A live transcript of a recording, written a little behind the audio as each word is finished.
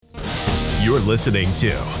You're listening to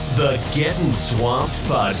the Gettin Swamped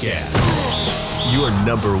podcast, your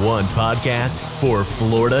 #1 podcast for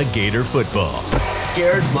Florida Gator football.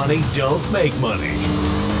 Scared money don't make money.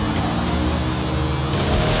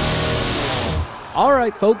 All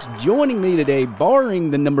right, folks, joining me today, barring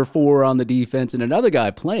the number 4 on the defense and another guy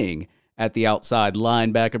playing at the outside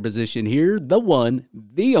linebacker position here, the one,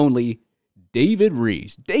 the only, David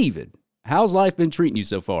Reese. David, how's life been treating you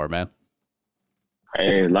so far, man?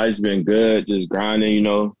 Hey, life's been good. Just grinding,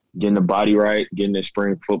 getting the body right, getting the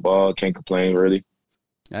spring football. Can't complain, really.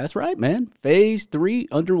 That's right, man. Phase 3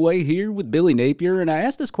 underway here with Billy Napier. And I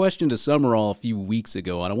asked this question to Summerall a few weeks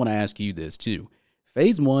ago, and I want to ask you this too.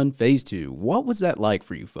 Phase 1, Phase 2, what was that like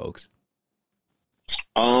for you folks?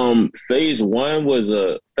 Phase 1 was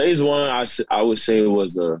I would say it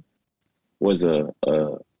was a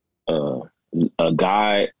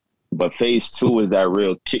guide, but Phase 2 was that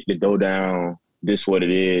real kick the dough down. This what it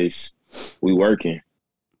is. We working.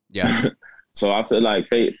 Yeah. So I feel like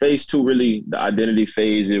Phase 2 really, the identity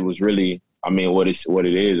phase. It was really, what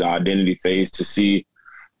it is, the identity phase, to see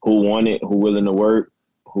who want it, who willing to work,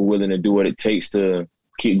 who willing to do what it takes to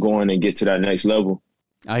keep going and get to that next level.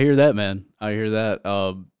 I hear that, man. I hear that.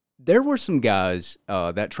 There were some guys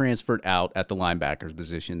that transferred out at the linebackers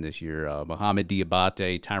position this year. Mohamed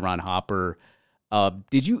Diabate, Tyron Hopper.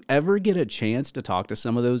 Did you ever get a chance to talk to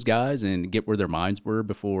some of those guys and get where their minds were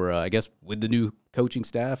before, I guess, with the new coaching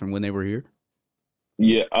staff and when they were here?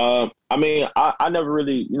 Yeah. I never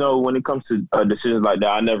really, when it comes to decisions like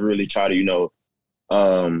that, I never really try to,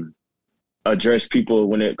 address people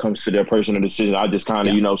when it comes to their personal decision. I just kind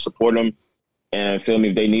of, support them and feel me.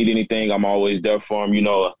 If they need anything, I'm always there for them,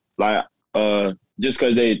 just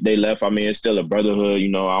because they left, it's still a brotherhood. I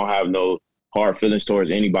don't have no hard feelings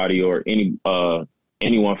towards anybody or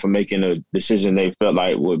anyone for making a decision they felt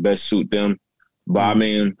like would best suit them. But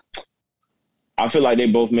I feel like they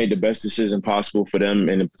both made the best decision possible for them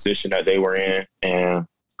in the position that they were in. And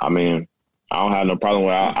I don't have no problem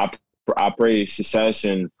with it. I pray success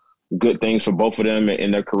and good things for both of them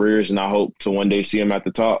in their careers, and I hope to one day see them at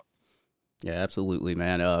the top. Yeah, absolutely,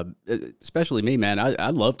 man. Especially me, man. I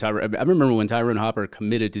love Tyron. I remember when Tyron Hopper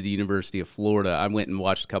committed to the University of Florida, I went and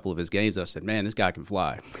watched a couple of his games. I said, man, this guy can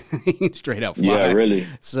fly. He can straight out fly. Yeah, really.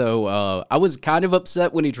 So I was kind of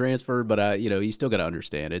upset when he transferred, but you still got to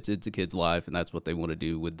understand it's a kid's life, and that's what they want to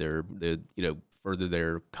do with their further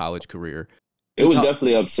their college career. It was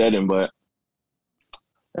definitely upsetting, but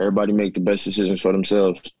everybody make the best decisions for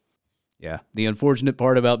themselves. Yeah, the unfortunate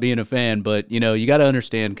part about being a fan, but, you got to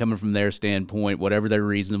understand, coming from their standpoint, whatever their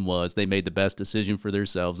reason was, they made the best decision for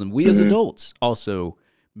themselves. And we as adults also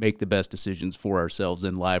make the best decisions for ourselves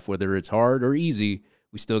in life, whether it's hard or easy,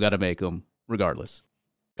 we still got to make them regardless.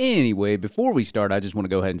 Anyway, before we start, I just want to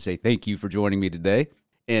go ahead and say thank you for joining me today.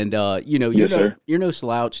 And, you're no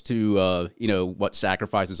slouch to, what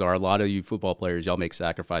sacrifices are. A lot of you football players, y'all make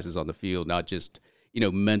sacrifices on the field, not just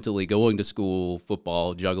mentally going to school,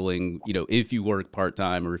 football, juggling, if you work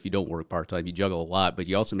part-time or if you don't work part-time, you juggle a lot, but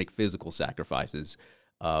you also make physical sacrifices.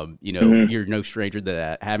 You're no stranger to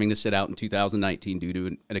that, having to sit out in 2019 due to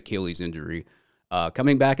an Achilles injury,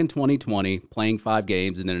 coming back in 2020, playing 5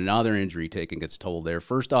 games, and then another injury taking its toll there.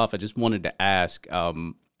 First off, I just wanted to ask,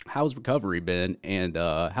 how's recovery been, and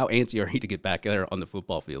how antsy are you to get back there on the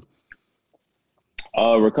football field?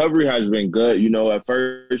 Recovery has been good. At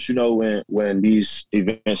first, when these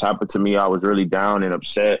events happened to me, I was really down and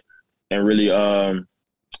upset and really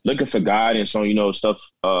looking for guidance on, stuff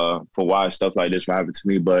for why stuff like this would happen to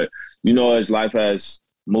me. But, as life has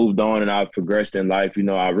moved on and I've progressed in life,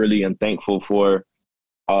 I really am thankful for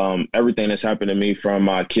everything that's happened to me, from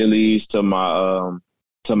my Achilles to my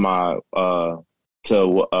other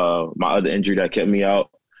injury that kept me out.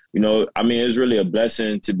 It's really a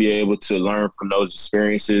blessing to be able to learn from those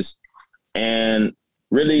experiences. And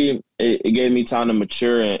really, it gave me time to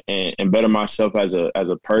mature and better myself as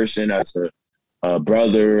a person, as a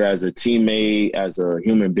brother, as a teammate, as a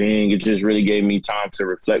human being. It just really gave me time to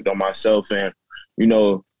reflect on myself and,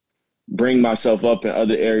 bring myself up in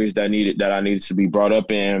other areas that I needed to be brought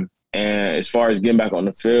up in. And as far as getting back on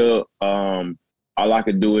the field, all I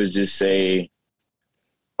could do is just say,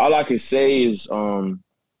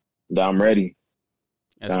 that I'm ready.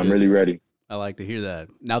 I'm really ready. I like to hear that.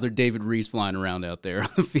 Now they're David Reese flying around out there on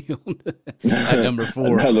the field at number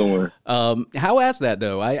 4. Another one. How has that,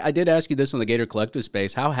 though? I did ask you this on the Gator Collective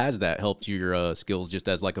space. How has that helped your skills just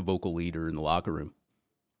as like a vocal leader in the locker room?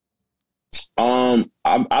 I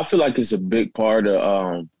feel like it's a big part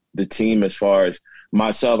of the team. As far as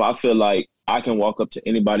myself, I feel like I can walk up to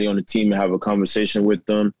anybody on the team and have a conversation with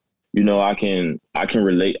them. I can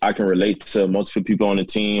relate to multiple people on the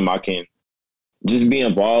team. I can just be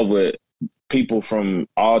involved with people from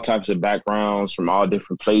all types of backgrounds, from all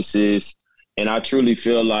different places. And I truly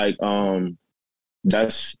feel like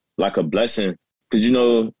that's like a blessing,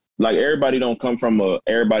 because like everybody don't come from a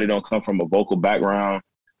vocal background.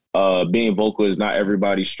 Being vocal is not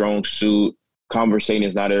everybody's strong suit. Conversating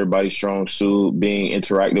is not everybody's strong suit. Being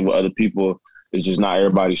interactive with other people is just not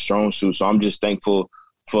everybody's strong suit. So I'm just thankful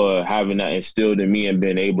for having that instilled in me and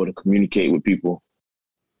being able to communicate with people.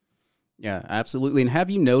 Yeah, absolutely. And have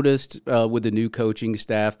you noticed with the new coaching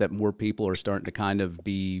staff that more people are starting to kind of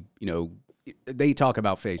be, they talk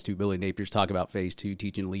about phase two. Billy Napier's talk about phase two,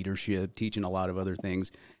 teaching leadership, teaching a lot of other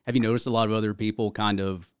things. Have you noticed a lot of other people kind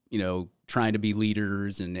of, trying to be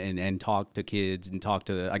leaders and talk to kids and talk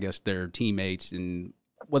to, I guess, their teammates, and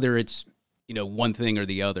whether it's, one thing or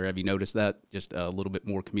the other? Have you noticed that? Just a little bit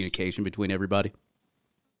more communication between everybody?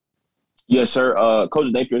 Yes, sir.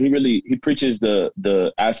 Coach Napier, he preaches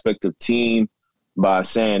the aspect of team by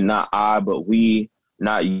saying not I, but we,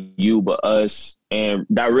 not you, but us. And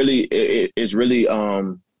that really is really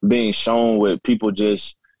being shown with people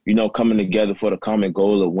just, coming together for the common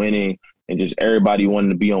goal of winning, and just everybody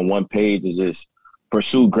wanting to be on one page, is just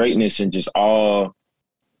pursue greatness and just all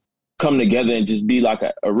come together and just be like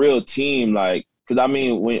a real team. Like, because I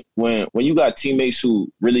mean, when you got teammates who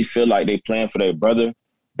really feel like they playing for their brother,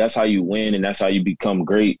 that's how you win and that's how you become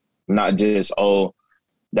great. Not just, oh,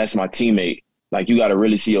 that's my teammate. Like, you got to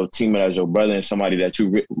really see your teammate as your brother and somebody that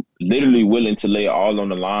you literally willing to lay all on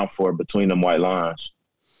the line for between them white lines.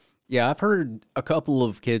 Yeah, I've heard a couple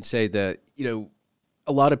of kids say that,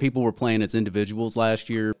 a lot of people were playing as individuals last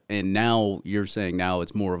year, and now you're saying now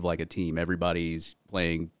it's more of like a team. Everybody's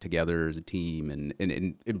playing together as a team,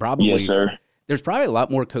 and probably, yes, sir, there's probably a lot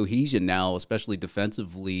more cohesion now, especially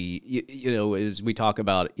defensively. As we talk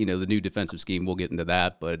about, the new defensive scheme, we'll get into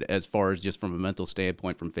that. But as far as just from a mental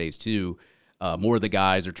standpoint from phase two, more of the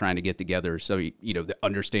guys are trying to get together so, they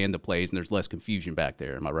understand the plays and there's less confusion back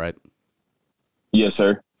there. Am I right? Yes,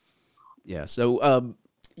 sir. Yeah. So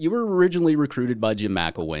you were originally recruited by Jim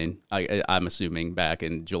McElwain, I'm assuming, back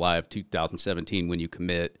in July of 2017 when you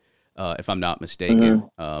commit. If I'm not mistaken.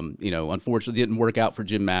 Unfortunately, it didn't work out for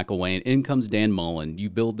Jim McElwain. In comes Dan Mullen. You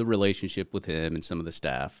build the relationship with him and some of the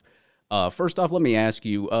staff. First off, let me ask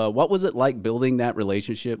you, what was it like building that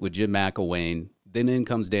relationship with Jim McElwain? Then in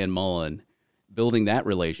comes Dan Mullen, building that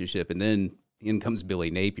relationship, and then in comes Billy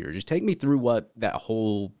Napier. Just take me through what that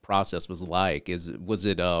whole process was like. Was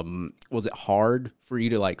it hard for you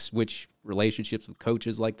to like switch relationships with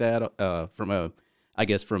coaches like that from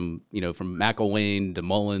McElwain to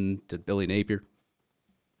Mullen to Billy Napier?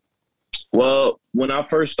 Well, when I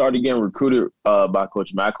first started getting recruited by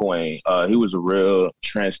Coach McElwain, he was a real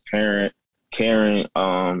transparent, caring.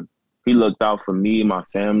 He looked out for me, my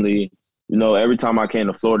family. Every time I came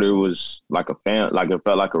to Florida, it was like it felt like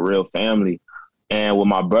a real family. And with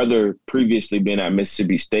my brother previously being at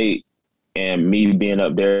Mississippi State and me being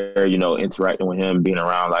up there, interacting with him, being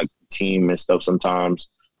around like the team and stuff sometimes,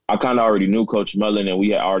 I kind of already knew Coach Mullen, and we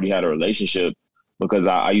had already had a relationship because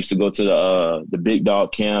I used to go to the big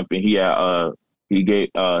dog camp, and he offered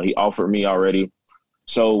me already.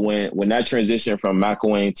 So when that transition from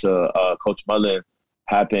McElwain to Coach Mullen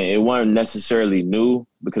happened, it wasn't necessarily new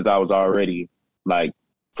because I was already like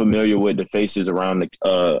familiar with the faces around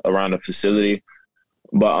the facility.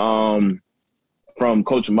 But from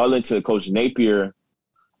Coach Mullen to Coach Napier,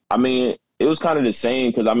 I mean, it was kind of the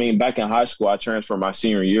same because, back in high school, I transferred my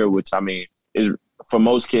senior year, which, is for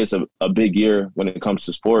most kids a big year when it comes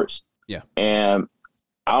to sports. Yeah. And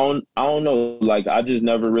I don't know, like, I just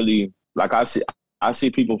never really, like, I see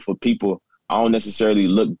people for people. I don't necessarily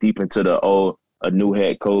look deep into a new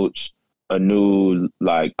head coach, a new,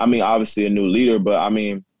 like, obviously a new leader, but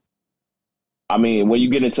when you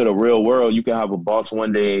get into the real world, you can have a boss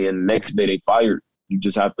one day and the next day they fired. You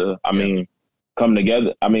just have to, come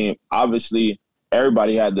together. Obviously,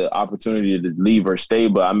 everybody had the opportunity to leave or stay,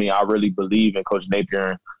 but I really believe in Coach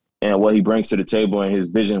Napier and what he brings to the table and his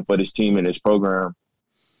vision for this team and this program.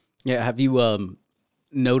 Yeah, have you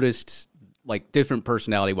noticed like different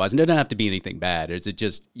personality-wise? And it doesn't have to be anything bad. Is it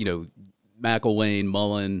just McElwain,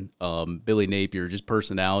 Mullen, Billy Napier, just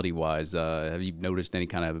personality-wise? Have you noticed any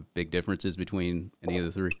kind of big differences between any of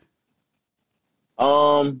the three?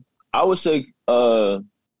 I would say.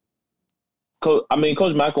 Coach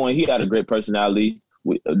McElwain, he had a great personality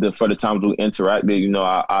for the times we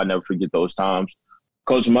interacted. I'll never forget those times.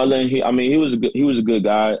 Coach Mullen, he was a good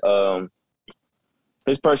guy.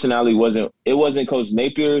 His personality wasn't Coach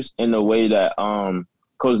Napier's in the way that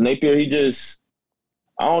Coach Napier, he just,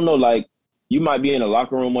 I don't know, like you might be in a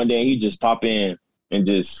locker room one day and he just pop in and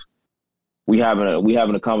just we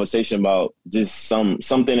having a conversation about just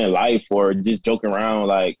something in life or just joking around,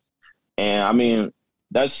 like, and I mean,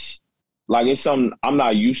 that's like, it's something I'm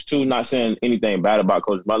not used to. Not saying anything bad about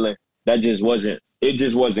Coach Mullen. It just wasn't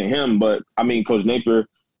him. But I mean, Coach Napier,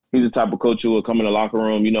 he's the type of coach who will come in the locker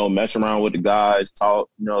room, mess around with the guys, talk,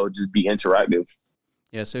 just be interactive.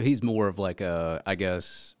 Yeah, so he's more of like I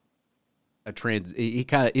guess he's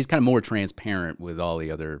kind of more transparent with all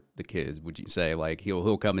the kids. Would you say, like,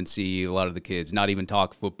 he'll come and see a lot of the kids, not even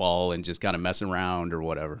talk football and just kind of mess around or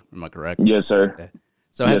whatever? Am I correct? Yes, sir. Okay.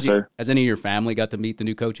 So has any of your family got to meet the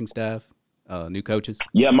new coaching staff, new coaches?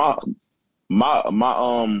 Yeah, my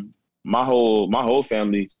whole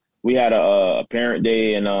family. We had a parent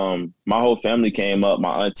day, and my whole family came up.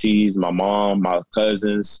 My aunties, my mom, my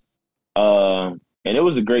cousins. And it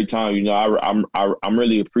was a great time. I'm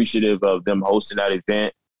really appreciative of them hosting that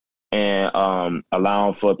event and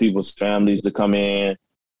allowing for people's families to come in.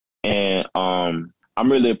 And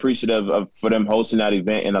I'm really appreciative for them hosting that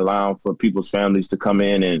event and allowing for people's families to come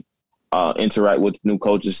in and interact with the new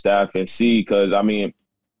coaching staff and see. Because, I mean,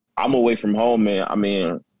 I'm away from home, and I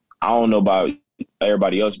mean, I don't know about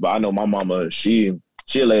everybody else, but I know my mama, she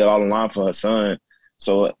laid it all on the line for her son.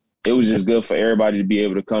 So it was just good for everybody to be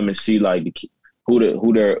able to come and see, like,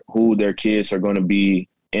 who their kids are going to be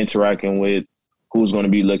interacting with, who's going to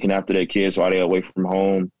be looking after their kids while they're away from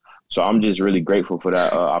home. So I'm just really grateful for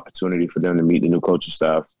that opportunity for them to meet the new coaching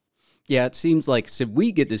staff. Yeah, it seems like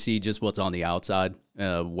we get to see just what's on the outside,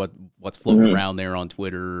 what's floating around there on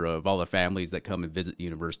Twitter of all the families that come and visit the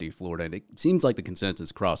University of Florida. And it seems like the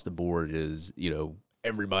consensus across the board is,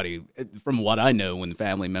 everybody, from what I know, when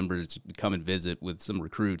family members come and visit with some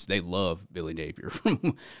recruits, they love Billy Napier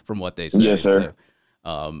from what they say. Yes, sir.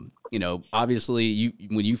 So, obviously,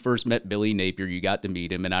 when you first met Billy Napier, you got to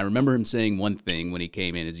meet him, and I remember him saying one thing when he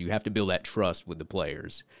came in is you have to build that trust with the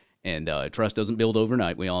players, and trust doesn't build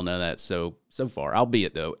overnight. We all know that. So far,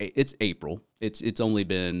 albeit though, it's April. It's only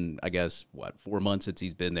been, I guess, 4 months since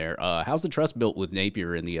he's been there. How's the trust built with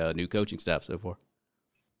Napier and the new coaching staff so far?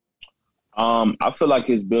 I feel like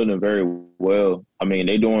it's building very well. I mean,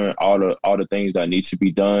 they're doing all the things that need to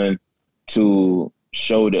be done to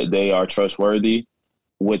show that they are trustworthy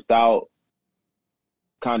without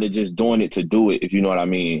kind of just doing it to do it, if you know what I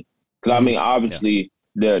mean. Because, I mean, obviously,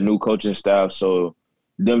 they're a new coaching staff, so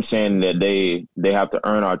them saying that they have to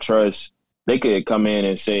earn our trust, they could come in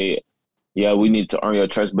and say, yeah, we need to earn your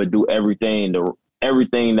trust, but do everything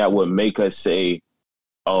that would make us say,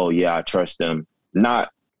 oh, yeah, I trust them.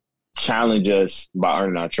 Not challenge us by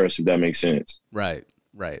earning our trust, if that makes sense. Right.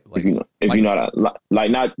 Like, if you know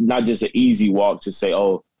that, not just an easy walk to say,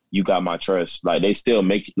 oh, you got my trust. Like, they still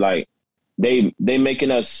make, like, they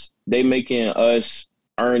making us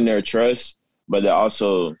earn their trust, but they're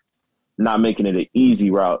also not making it an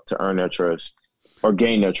easy route to earn their trust or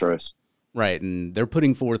gain their trust. Right, and they're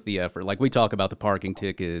putting forth the effort. Like, we talk about the parking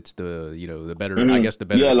tickets, the better, I guess, the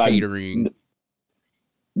better catering.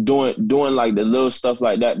 Doing like the little stuff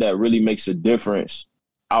like that really makes a difference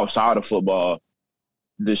outside of football,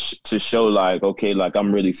 to show, like, okay, like,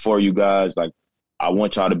 I'm really for you guys. Like, I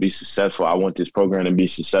want y'all to be successful. I want this program to be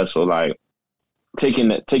successful. Like, taking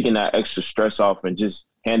that extra stress off and just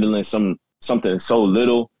handling something so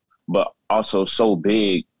little but also so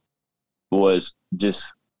big was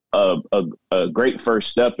just a great first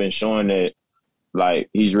step in showing that, like,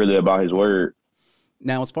 he's really about his word.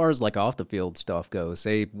 Now, as far as, like, off the field stuff goes,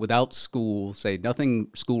 say without school, say nothing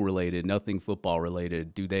school related, nothing football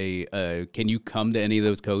related, do they can you come to any of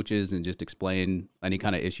those coaches and just explain any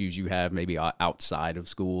kind of issues you have, maybe outside of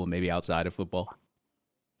school, maybe outside of football?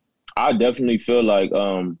 I definitely feel like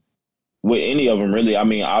with any of them, really. I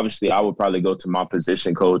mean, obviously, I would probably go to my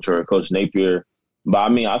position coach or Coach Napier, but I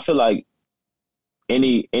mean, I feel like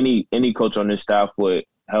any coach on this staff would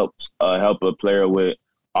help a player with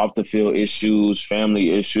off the field issues,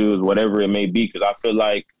 family issues, whatever it may be. Because I feel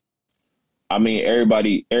like, I mean,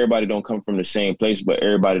 everybody don't come from the same place, but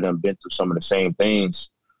everybody done been through some of the same things.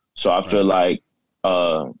 So I feel like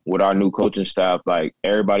with our new coaching staff, like,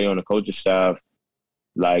 everybody on the coaching staff,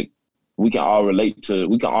 like, we can all relate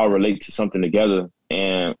to something together.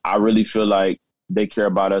 And I really feel like they care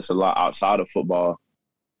about us a lot outside of football.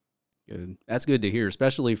 Good. That's good to hear,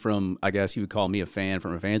 especially from, I guess you would call me a fan,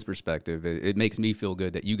 from a fan's perspective. It makes me feel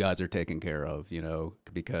good that you guys are taken care of,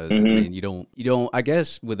 because I mean, you don't, I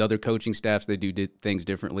guess with other coaching staffs, they do things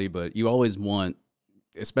differently, but you always want,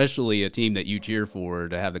 especially a team that you cheer for,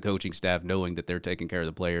 to have the coaching staff knowing that they're taking care of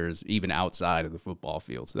the players even outside of the football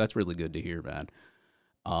field. So that's really good to hear, man.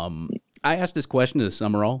 I asked this question to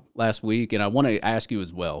Summerall last week, and I want to ask you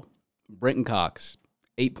as well. Brenton Cox,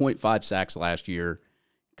 8.5 sacks last year.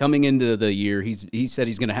 coming into the year, he said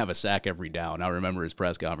he's going to have a sack every down. I remember his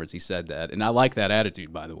press conference. He said that, and I like that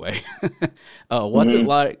attitude, by the way. What's it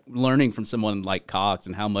like learning from someone like Cox,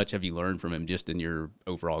 and how much have you learned from him just in your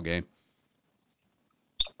overall game?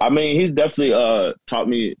 I mean, he's definitely taught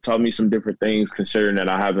me some different things, considering that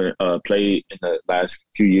I haven't played in the last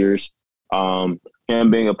few years. Him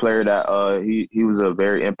being a player that he was a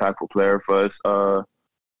very impactful player for us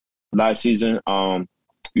last season.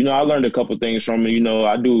 You know, I learned a couple things from him. You know,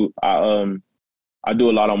 I do a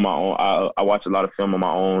lot on my own. I watch a lot of film on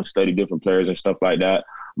my own, study different players and stuff like that.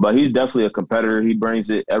 But he's definitely a competitor. He brings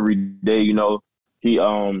it every day. You know,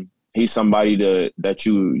 he's somebody that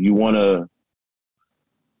you want to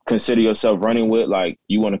consider yourself running with. Like,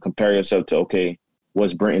 you want to compare yourself to, okay,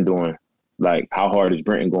 what's Brenton doing? Like, how hard is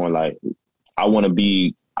Brenton going? Like, I want to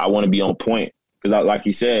be on point. Because like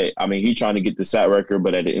he said, I mean, he's trying to get the sack record,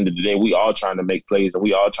 but at the end of the day, we all trying to make plays and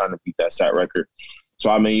we all trying to beat that sack record. So,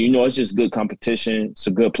 I mean, you know, it's just good competition. It's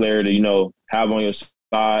a good player to, you know, have on your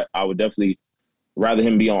side. I would definitely rather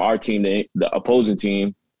him be on our team than the opposing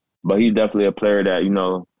team. But he's definitely a player that, you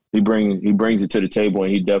know, he brings it to the table,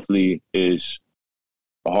 and he definitely is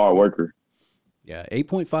a hard worker. Yeah,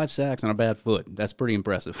 8.5 sacks on a bad foot. That's pretty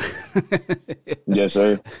impressive. Yes,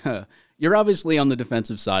 sir. You're obviously on the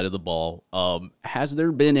defensive side of the ball. Has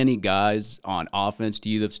there been any guys on offense to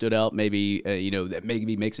you that stood out, maybe, you know, that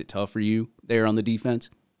maybe makes it tough for you there on the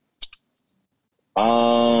defense?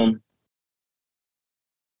 I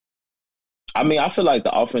mean, I feel like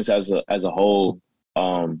the offense as a whole,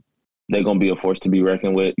 they're going to be a force to be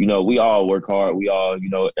reckoned with. You know, we all work hard. We all, you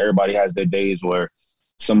know, everybody has their days where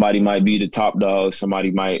somebody might be the top dog.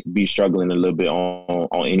 Somebody might be struggling a little bit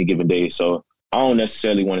on any given day. So I don't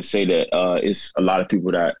necessarily want to say that it's a lot of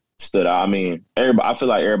people that stood out. I mean, I feel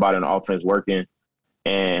like everybody on the offense working,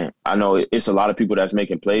 and I know it's a lot of people that's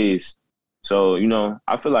making plays. So, you know,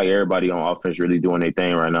 I feel like everybody on offense really doing their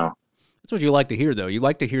thing right now. That's what you like to hear, though. You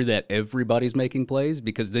like to hear that everybody's making plays,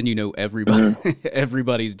 because then you know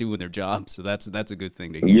everybody's doing their job. So that's a good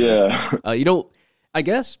thing to hear. Yeah. You don't. I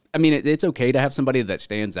guess, I mean, it's okay to have somebody that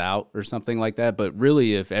stands out or something like that, but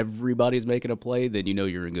really, if everybody's making a play, then you know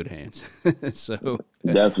you're in good hands. So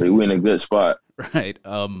definitely, we're in a good spot. Right.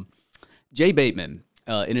 Jay Bateman,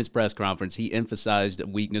 in his press conference, he emphasized a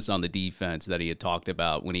weakness on the defense that he had talked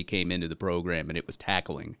about when he came into the program, and it was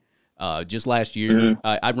tackling. Just last year,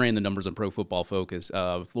 I ran the numbers on Pro Football Focus.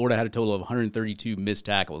 Florida had a total of 132 missed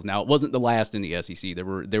tackles. Now, it wasn't the last in the SEC.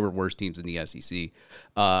 There were worse teams in the SEC.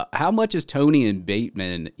 How much has Tony and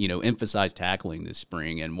Bateman, you know, emphasized tackling this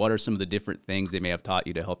spring, and what are some of the different things they may have taught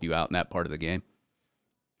you to help you out in that part of the game?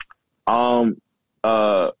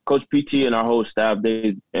 Coach PT and our whole staff,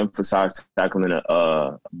 they emphasize tackling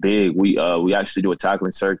big. We actually do a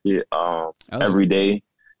tackling circuit every day,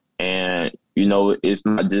 and you know, it's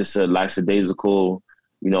not just a lackadaisical,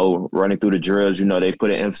 you know, running through the drills. You know, they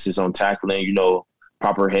put an emphasis on tackling, you know,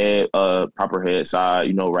 proper head side,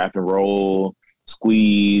 you know, wrap and roll,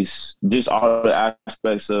 squeeze, just all the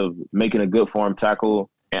aspects of making a good form tackle.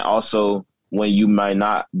 And also when you might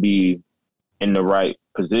not be in the right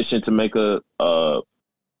position to make a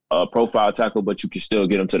profile tackle, but you can still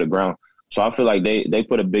get them to the ground. So I feel like they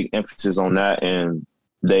put a big emphasis on that, and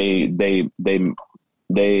they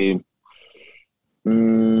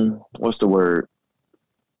what's the word?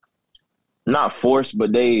 Not force,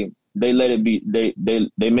 but they let it be.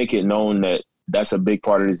 They make it known that that's a big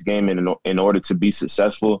part of this game, and in order to be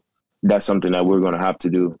successful, that's something that we're going to have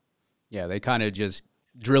to do. Yeah, they kind of just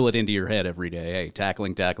drill it into your head every day. Hey,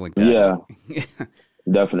 tackling. Yeah,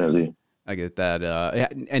 definitely. I get that,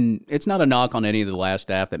 and it's not a knock on any of the last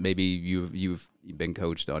staff that maybe you've been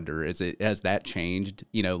coached under. Has that changed?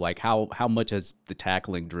 You know, like how much has the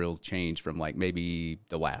tackling drills changed from like maybe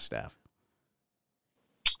the last staff?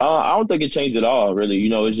 I don't think it changed at all, really. You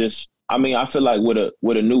know, it's just, I mean, I feel like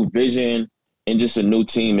with a new vision and just a new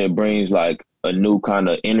team, it brings like a new kind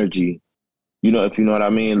of energy. You know, if you know what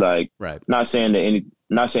I mean. Like, right. Not saying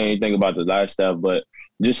anything about the last staff, but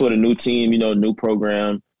just with a new team, you know, new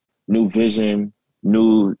program, new vision,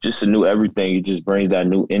 just a new everything. It just brings that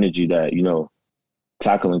new energy that, you know,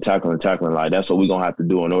 tackling. Like, that's what we're going to have to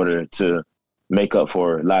do in order to make up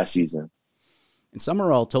for last season. And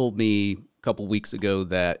Summerall told me a couple weeks ago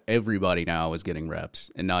that everybody now is getting reps,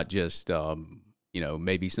 and not just, you know,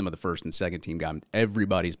 maybe some of the first and second team guys.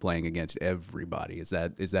 Everybody's playing against everybody. Is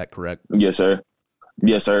that correct? Yes, sir.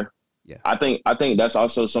 Yeah. I think that's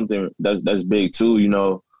also something that's big too. You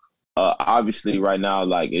know, obviously right now,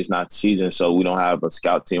 like, it's not season, so we don't have a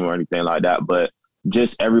scout team or anything like that. But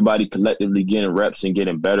just everybody collectively getting reps and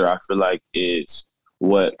getting better, I feel like it's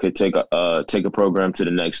what could take a program to the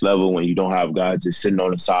next level when you don't have guys just sitting on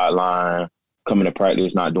the sideline, coming to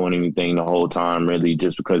practice, not doing anything the whole time, really,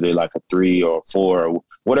 just because they're like a 3 or a 4 or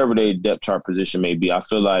whatever their depth chart position may be. I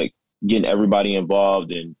feel like getting everybody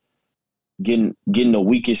involved and getting the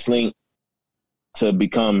weakest link to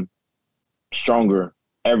become stronger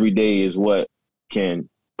every day is what can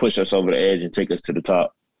push us over the edge and take us to the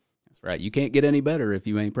top. That's right. You can't get any better if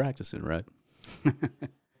you ain't practicing, right?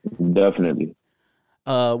 Definitely.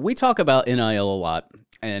 We talk about NIL a lot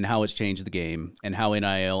and how it's changed the game and how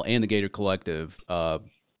NIL and the Gator Collective,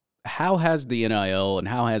 how has the NIL and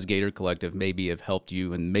how has Gator Collective maybe have helped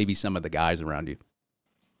you and maybe some of the guys around you?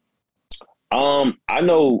 I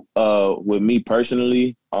know with me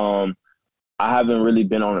personally, I haven't really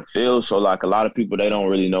been on the field. So like a lot of people, they don't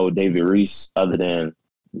really know David Reese other than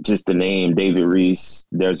just the name David Reese.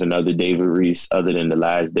 There's another David Reese other than the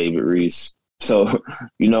last David Reese. So,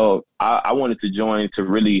 I wanted to join to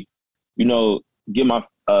really, get my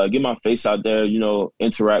face out there,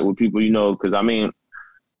 interact with people, because I mean,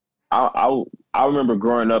 I remember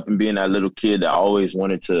growing up and being that little kid that always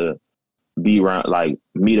wanted to be around, like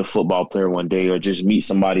meet a football player one day or just meet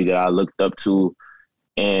somebody that I looked up to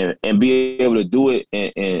and be able to do it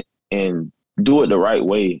and do it the right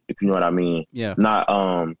way, if you know what I mean. Yeah. Not,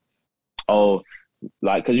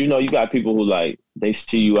 like, cause you got people who like, they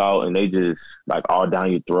see you out and they just like all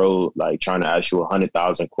down your throat, like trying to ask you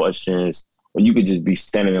 100,000 questions, or you could just be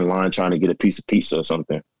standing in line trying to get a piece of pizza or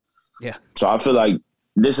something. Yeah. So I feel like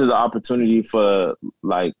this is an opportunity for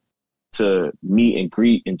like to meet and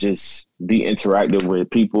greet and just be interactive with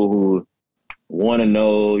people who want to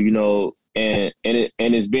know, and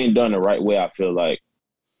it's being done the right way, I feel like.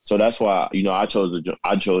 So that's why, I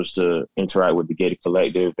chose to interact with the Gator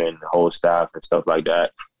Collective and the whole staff and stuff like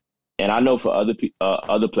that. And I know for other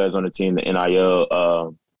players on the team, the NIL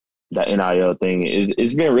thing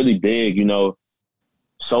it's been really big.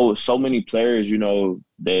 So many players,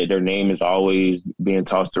 their name is always being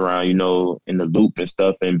tossed around, in the loop and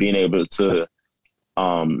stuff, and being able to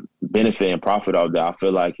benefit and profit off that, I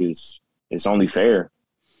feel like it's only fair.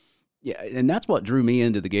 Yeah, and that's what drew me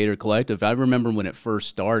into the Gator Collective. I remember when it first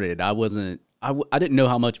started, I didn't know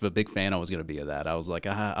how much of a big fan I was going to be of that. I was like,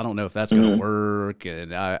 I don't know if that's going to work,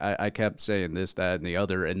 and I kept saying this, that, and the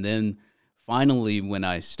other, and then finally when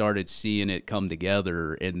I started seeing it come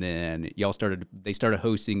together, and then they started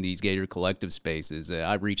hosting these Gator Collective spaces.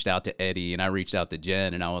 I reached out to Eddie and I reached out to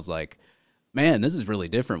Jen, and I was like, man, this is really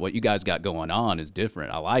different. What you guys got going on is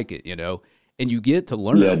different. I like it, And you get to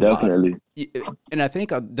learn a lot. Definitely. And I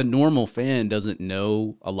think the normal fan doesn't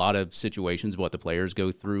know a lot of situations, what the players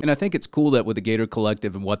go through. And I think it's cool that with the Gator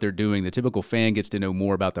Collective and what they're doing, the typical fan gets to know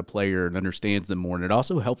more about the player and understands them more. And it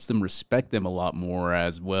also helps them respect them a lot more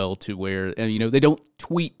as well, to where, they don't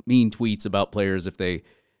tweet mean tweets about players if they,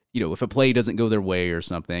 if a play doesn't go their way or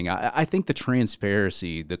something. I think the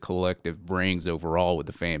transparency the collective brings overall with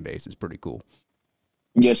the fan base is pretty cool.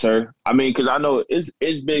 Yes, sir. I mean, because I know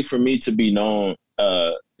it's big for me to be known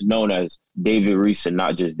as David Reese and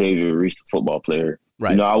not just David Reese, the football player.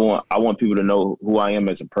 Right. I want people to know who I am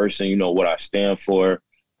as a person. What I stand for.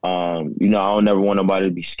 I don't ever want nobody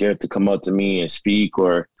to be scared to come up to me and speak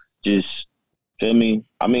or just feel me.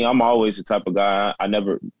 I mean, I'm always the type of guy. I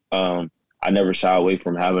never shy away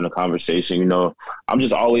from having a conversation. I'm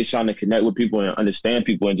just always trying to connect with people and understand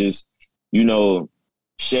people and just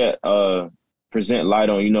shed present light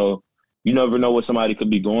on, you never know what somebody could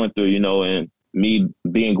be going through, and me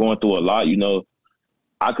being going through a lot,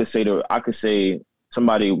 I could say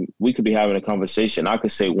somebody, we could be having a conversation. I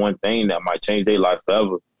could say one thing that might change their life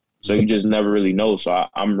forever. So you just never really know. So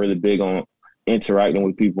I'm really big on interacting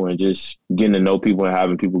with people and just getting to know people and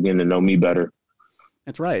having people getting to know me better.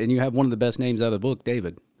 That's right. And you have one of the best names out of the book,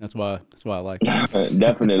 David. That's why I like it.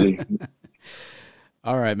 Definitely.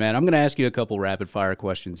 All right, man. I'm going to ask you a couple rapid fire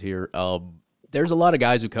questions here. There's a lot of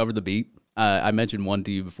guys who cover the beat. I mentioned one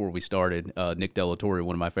to you before we started, Nick Delatorre,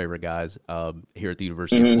 one of my favorite guys here at the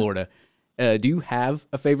University of Florida. Do you have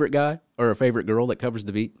a favorite guy or a favorite girl that covers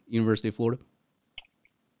the beat, University of Florida?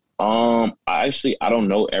 I don't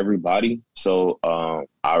know everybody, so I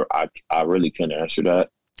really can't answer that.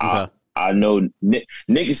 Okay. I know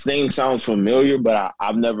Nick's name sounds familiar, but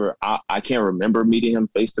I can't remember meeting him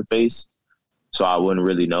face to face, so I wouldn't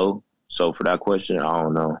really know. So for that question, I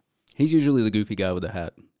don't know. He's usually the goofy guy with the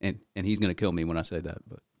hat, and he's going to kill me when I say that.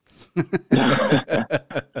 But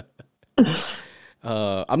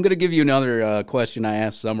I'm going to give you another question I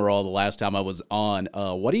asked Summerall the last time I was on.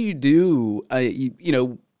 What do you do?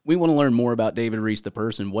 We want to learn more about David Reese, the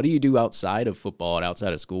person. What do you do outside of football and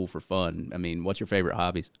outside of school for fun? I mean, what's your favorite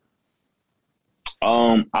hobbies?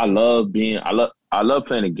 I love playing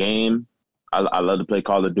the game. I love to play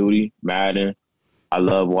Call of Duty, Madden. I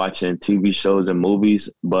love watching TV shows and movies,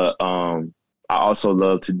 but I also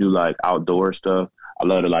love to do like outdoor stuff. I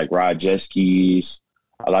love to like ride jet skis.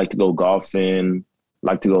 I like to go golfing.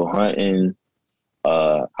 I like to go hunting.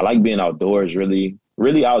 I like being outdoors, really,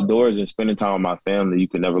 really outdoors and spending time with my family. You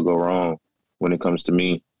can never go wrong when it comes to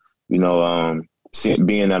me. You know,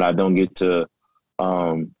 being that I don't get to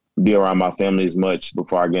be around my family as much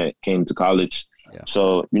before I came to college. Yeah.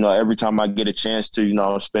 So, you know, every time I get a chance to, you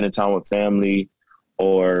know, spending time with family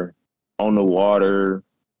or on the water,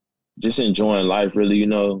 just enjoying life, really, you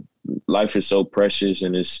know, life is so precious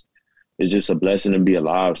and it's just a blessing to be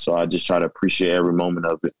alive. So I just try to appreciate every moment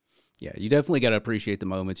of it. Yeah, you definitely got to appreciate the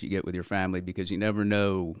moments you get with your family because you never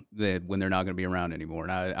know that when they're not going to be around anymore.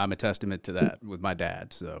 And I'm a testament to that with my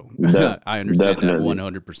dad. So I understand Definitely.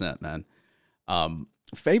 that 100%, man.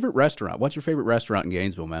 Favorite restaurant? What's your favorite restaurant in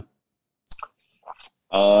Gainesville, man?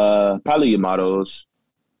 Probably Yamato's.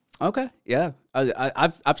 Okay, yeah,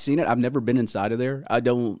 I've seen it. I've never been inside of there.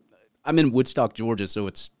 I'm in Woodstock, Georgia, so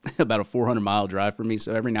it's about a 400-mile drive for me.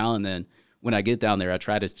 So every now and then, when I get down there, I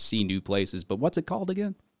try to see new places. But what's it called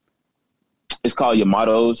again? It's called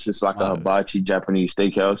Yamato's. It's like Yamato's. a hibachi Japanese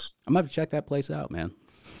steakhouse. I'm gonna have to check that place out, man.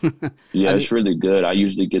 Yeah, it's really good. I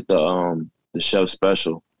usually get the chef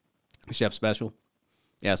special. Chef special.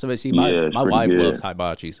 Yeah, so I see Yeah, my wife good. loves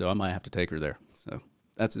hibachi, so I might have to take her there. So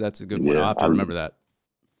that's a good one. Yeah, I'll have to remember that.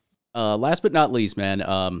 Last but not least, man,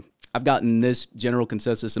 I've gotten this general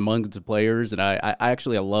consensus among the players, and I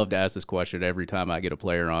love to ask this question every time I get a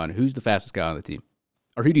player on. Who's the fastest guy on the team?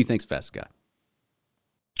 Or who do you think's the fastest guy?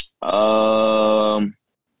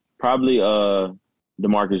 Probably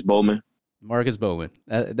DeMarcus Bowman. Marcus Bowman.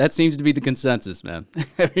 That seems to be the consensus, man.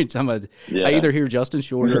 Every time I Yeah. either hear Justin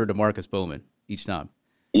Shorter or DeMarcus Bowman each time.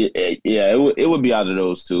 Yeah, it would be out of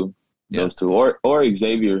those two. Yeah. Those two. Or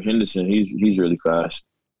Xavier Henderson. He's really fast.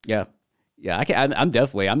 Yeah. Yeah,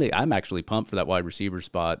 I'm actually pumped for that wide receiver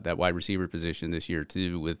spot, that wide receiver position this year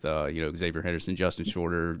too, with Xavier Henderson, Justin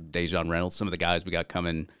Shorter, Dejon Reynolds, some of the guys we got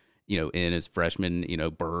coming, in as freshmen,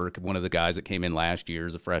 Burke, one of the guys that came in last year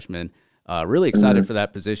as a freshman. Really excited for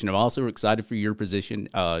that position. I'm also excited for your position.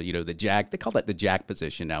 The jack, they call that the jack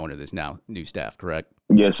position now under this new staff, correct?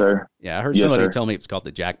 Yes, sir. Yeah, I heard Yes, somebody sir. tell me it's called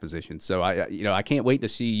the jack position. So I can't wait to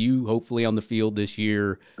see you hopefully on the field this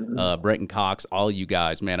year. Brenton Cox, all you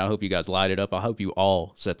guys, man. I hope you guys light it up. I hope you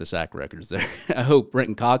all set the sack records there. I hope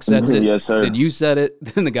Brenton Cox sets it. Yes, sir. Then you set it.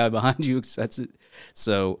 Then the guy behind you sets it.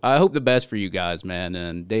 So I hope the best for you guys, man.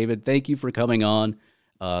 And David, thank you for coming on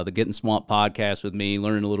the Gettin Swamped podcast with me,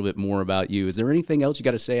 learning a little bit more about you. Is there anything else you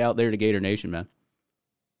got to say out there to Gator Nation, man?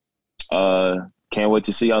 Can't wait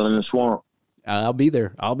to see y'all in the swamp. I'll be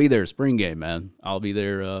there. Spring game, man. I'll be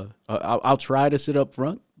there. I'll try to sit up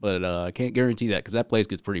front, but I can't guarantee that because that place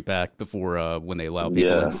gets pretty packed before when they allow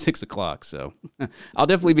people at 6 o'clock. So I'll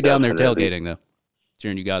definitely be down there tailgating, though,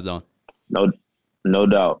 cheering you guys on. No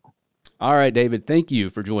doubt. All right, David, thank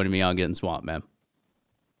you for joining me on Gettin Swamped, man.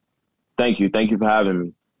 Thank you. Thank you for having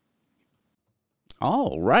me.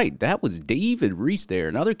 All right, that was David Reese there,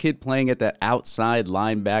 another kid playing at that outside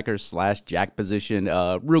linebacker / jack position.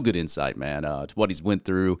 Real good insight, man, to what he's went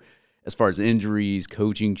through as far as injuries,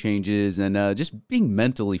 coaching changes, and just being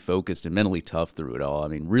mentally focused and mentally tough through it all. I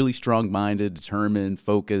mean, really strong-minded, determined,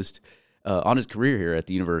 focused on his career here at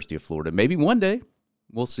the University of Florida. Maybe one day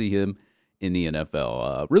we'll see him in the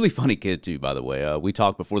NFL. Really funny kid, too, by the way. We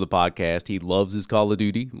talked before the podcast. He loves his Call of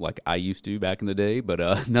Duty, like I used to back in the day,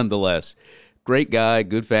 but nonetheless, great guy,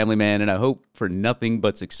 good family man, and I hope for nothing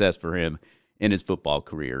but success for him in his football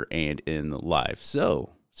career and in life.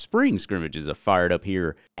 So, spring scrimmages are fired up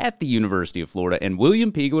here at the University of Florida, and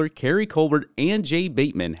William Piegler, Kerry Colbert, and Jay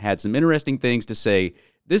Bateman had some interesting things to say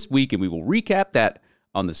this week, and we will recap that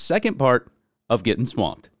on the second part of Gettin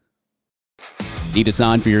Swamped. Need a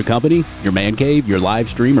sign for your company, your man cave, your live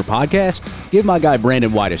stream, or podcast? Give my guy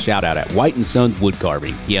Brandon White a shout out at White & Sons Wood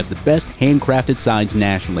Carving. He has the best handcrafted signs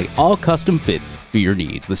nationally, all custom fit for your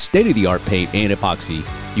needs. With state-of-the-art paint and epoxy,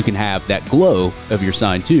 you can have that glow of your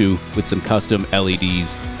sign too with some custom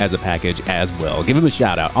LEDs as a package as well. Give him a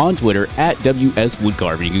shout out on Twitter at WS Wood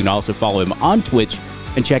Carving. You can also follow him on Twitch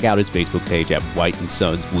and check out his Facebook page at White &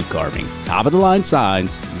 Sons Wood Carving. Top of the line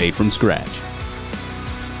signs made from scratch.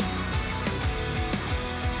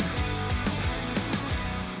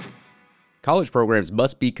 College programs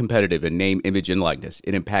must be competitive in name, image, and likeness.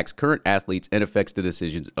 It impacts current athletes and affects the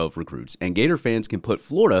decisions of recruits. And Gator fans can put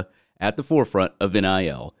Florida at the forefront of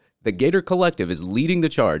NIL. The Gator Collective is leading the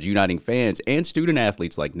charge, uniting fans and student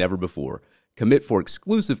athletes like never before. Commit for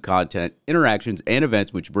exclusive content, interactions, and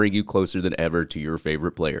events which bring you closer than ever to your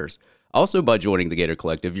favorite players. Also, by joining the Gator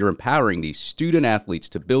Collective, you're empowering these student athletes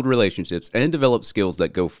to build relationships and develop skills that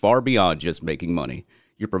go far beyond just making money.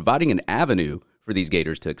 You're providing an avenue for these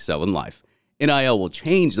Gators to excel in life. NIL will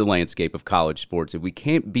change the landscape of college sports, and we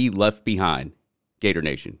can't be left behind. Gator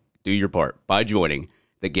Nation, do your part by joining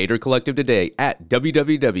the Gator Collective today at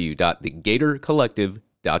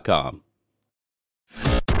www.thegatorcollective.com.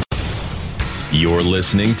 You're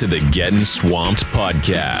listening to the Gettin Swamped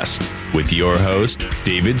podcast with your host,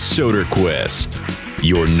 David Soderquist,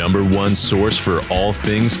 your number one source for all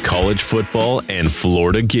things college football and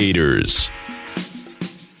Florida Gators.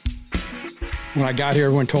 When I got here,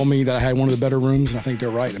 everyone told me that I had one of the better rooms, and I think they're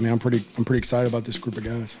right. I mean, I'm pretty excited about this group of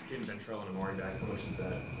guys.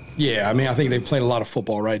 Yeah, I mean, I think they've played a lot of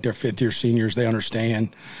football, right? They're fifth-year seniors. They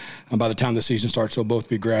understand. And by the time the season starts, they'll both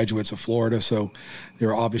be graduates of Florida. So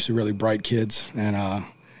they're obviously really bright kids. And,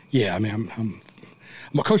 yeah, I mean, I'm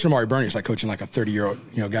coaching Amari Burney. It's like coaching like a 30-year-old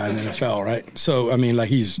guy in the NFL, right? So, I mean, like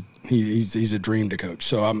he's a dream to coach.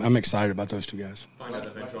 So I'm excited about those two guys. Find out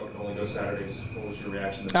that Ventrell can only go Saturdays. What was your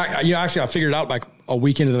reaction? Actually, I figured it out like a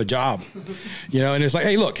week into the job, and it's like,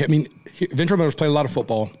 hey, look, I mean, Ventrell Miller's played a lot of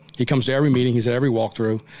football. He comes to every meeting. He's at every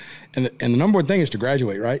walkthrough. And the number one thing is to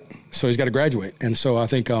graduate, right? So he's got to graduate. And so I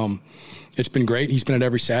think it's been great. He's been at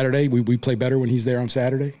every Saturday. We play better when he's there on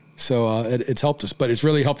Saturday. So it's helped us. But it's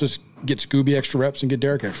really helped us get Scooby extra reps and get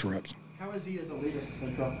Derek extra reps. How is he as a leader,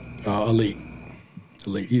 Ventrell? Elite.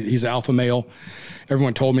 He's an alpha male.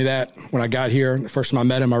 Everyone told me that when I got here. The first time I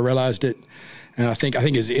met him, I realized it. And I think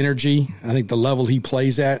his energy, I think the level he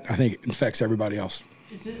plays at, I think it infects everybody else.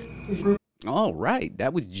 All right.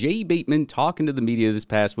 That was Jay Bateman talking to the media this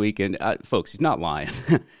past week. And, folks, he's not lying.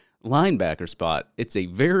 Linebacker spot. It's a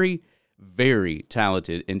very, very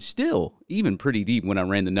talented and still even pretty deep when I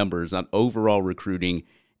ran the numbers on overall recruiting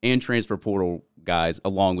and transfer portal guys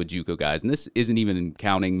along with JUCO guys. And this isn't even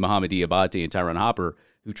counting Mohamed Diabate and Tyron Hopper,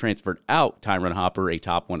 who transferred out. Tyron Hopper, a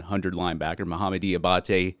top 100 linebacker. Mohamed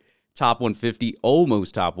Diabate, top 150,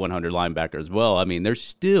 almost top 100 linebacker as well. I mean, they're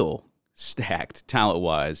still stacked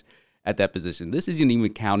talent-wise at that position. This isn't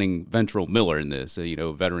even counting Ventrell Miller in this,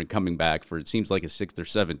 veteran coming back for it seems like his 6th or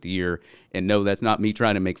 7th year. And no, that's not me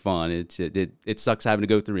trying to make fun. It sucks having to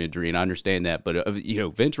go through injury, and I understand that. But,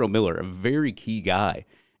 Ventrell Miller, a very key guy,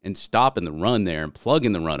 and stopping the run there and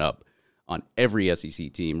plugging the run up on every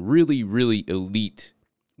SEC team. Really, really elite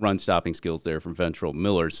run-stopping skills there from Ventrell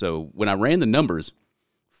Miller. So when I ran the numbers,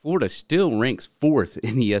 Florida still ranks 4th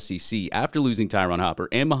in the SEC after losing Tyron Hopper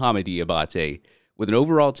and Mohamed Diabate, with an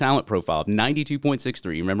overall talent profile of 92.63.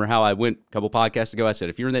 Remember how I went a couple podcasts ago? I said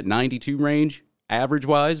if you're in that 92 range,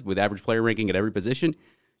 average-wise, with average player ranking at every position,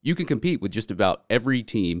 you can compete with just about every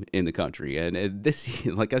team in the country. And this,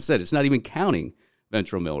 like I said, it's not even counting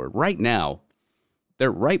Ventrell Miller. Right now,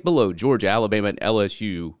 they're right below Georgia, Alabama, and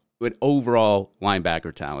LSU with overall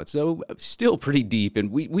linebacker talent. So still pretty deep,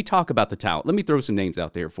 and we talk about the talent. Let me throw some names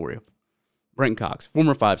out there for you. Brenton Cox,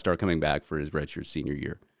 former 5-star coming back for his redshirt senior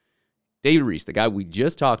year. David Reese, the guy we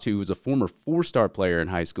just talked to, was a former 4-star player in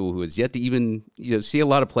high school who has yet to even see a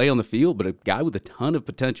lot of play on the field, but a guy with a ton of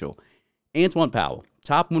potential. Antoine Powell,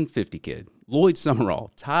 top 150 kid. Lloyd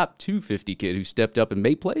Summerall, top 250 kid who stepped up and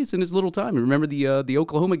made plays in his little time. You remember the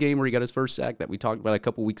Oklahoma game where he got his first sack that we talked about a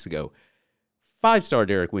couple weeks ago. 5-star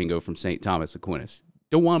Derek Wingo from St. Thomas Aquinas.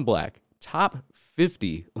 DeJuan Black, top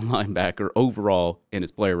 50 linebacker overall in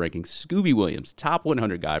his player rankings. Scooby Williams, top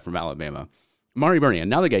 100 guy from Alabama. Amari Burney,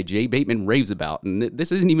 another guy Jay Bateman raves about, and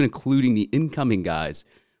this isn't even including the incoming guys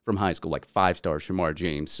from high school like 5-star Shamar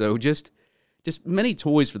James. So just many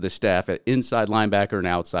toys for the staff at inside linebacker and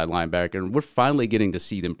outside linebacker, and we're finally getting to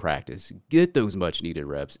see them practice, get those much-needed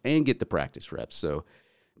reps, and get the practice reps. So,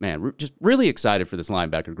 man, we're just really excited for this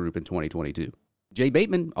linebacker group in 2022. Jay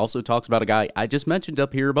Bateman also talks about a guy I just mentioned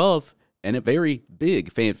up here above, and a very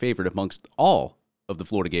big fan favorite amongst all of the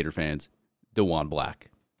Florida Gator fans, DeJuan Black.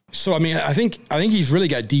 So, I mean, I think he's really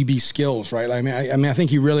got DB skills, right? I think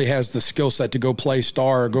he really has the skill set to go play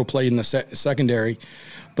star or go play in the secondary.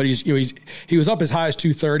 But he was up as high as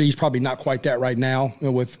 230. He's probably not quite that right now,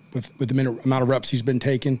 with the amount of reps he's been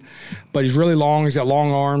taking. But he's really long. He's got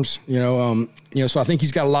long arms, So I think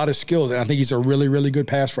he's got a lot of skills, and I think he's a really, really good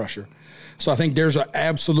pass rusher. So I think there's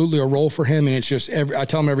absolutely a role for him, and it's just I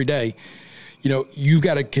tell him every day, you've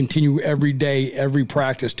got to continue every day, every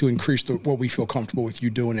practice to increase what we feel comfortable with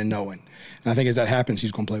you doing and knowing. And I think as that happens,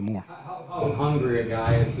 he's going to play more. How How hungry a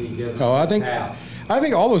guy is he given? Oh, I his think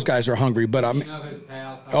pal? all those guys are hungry, but I'm. You know his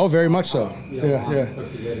pal? Oh, very much so. You know, Yeah. took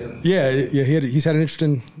to get here? Yeah. He's had an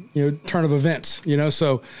interesting, turn of events.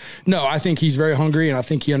 So no, I think he's very hungry, and I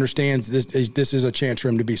think he understands this is a chance for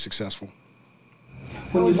him to be successful.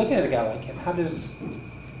 When you're looking at a guy like him, how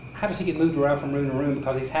does he get moved around from room to room?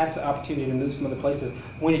 Because he's had the opportunity to move some other places.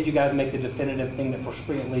 When did you guys make the definitive thing that for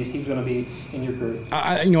spring at least he's going to be in your group?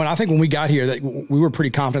 And I think when we got here, that we were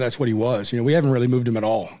pretty confident that's what he was. We haven't really moved him at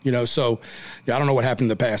all. So I don't know what happened in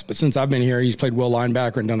the past, but since I've been here, he's played well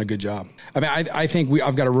linebacker and done a good job. I mean, I think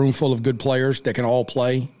I've got a room full of good players that can all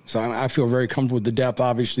play. So I feel very comfortable with the depth.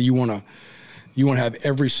 Obviously, you want to have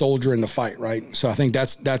every soldier in the fight, right? So I think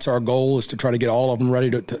that's our goal, is to try to get all of them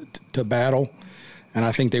ready to battle. And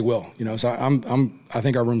I think they will, So I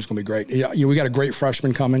think our room's going to be great. We got a great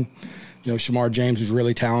freshman coming, Shamar James, who's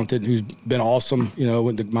really talented, who's been awesome,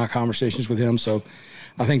 with my conversations with him. So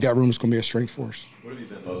I think that room's going to be a strength for us. What have you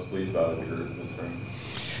been most pleased about with the group this spring?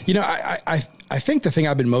 I think the thing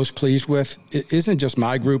I've been most pleased with isn't just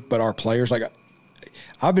my group, but our players. Like,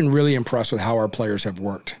 I've been really impressed with how our players have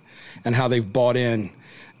worked and how they've bought in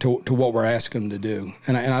to what we're asking them to do.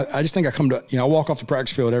 And I just think I walk off the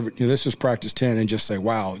practice field this is practice 10 and just say,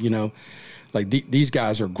 wow, like these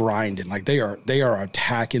guys are grinding, like they are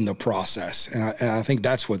attacking the process. And I think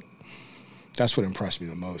that's what impressed me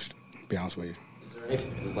the most, to be honest with you. Is there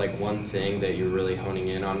anything, like one thing that you're really honing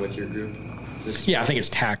in on with your group? Yeah, I think it's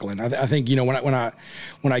tackling. I think,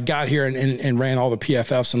 when I got here and ran all the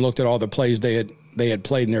PFFs and looked at all the plays they had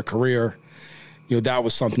played in their career, that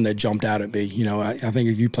was something that jumped out at me. I think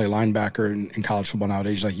if you play linebacker in college football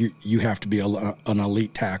nowadays, like you have to be an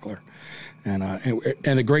elite tackler. And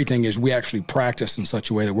the great thing is we actually practice in such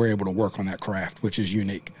a way that we're able to work on that craft, which is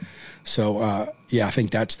unique. So, I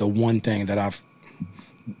think that's the one thing that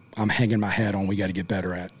I'm hanging my hat on we got to get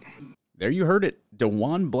better at. There you heard it.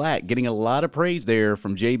 DeJuan Black getting a lot of praise there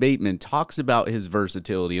from Jay Bateman, talks about his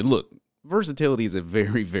versatility. And look, versatility is a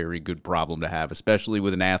very, very good problem to have, especially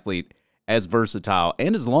with an athlete as versatile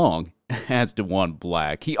and as long as DeJuan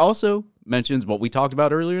Black. He also mentions what we talked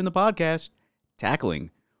about earlier in the podcast,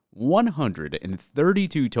 tackling.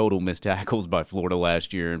 132 total missed tackles by Florida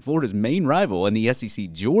last year, and Florida's main rival in the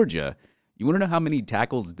SEC, Georgia. You want to know how many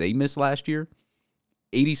tackles they missed last year?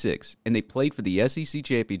 86, and they played for the SEC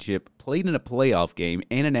championship, played in a playoff game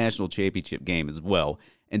and a national championship game as well,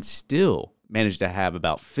 and still managed to have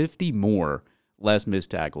about 50 more less missed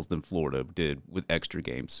tackles than Florida did with extra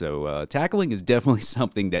games. So tackling is definitely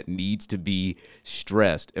something that needs to be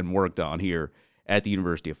stressed and worked on here at the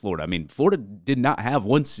University of Florida. I mean, Florida did not have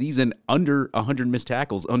one season under 100 missed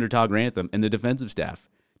tackles under Todd Grantham and the defensive staff.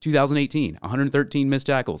 2018, 113 missed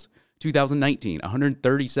tackles. 2019,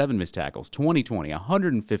 137 missed tackles. 2020,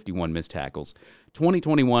 151 missed tackles.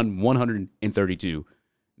 2021, 132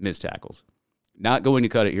 missed tackles. Not going to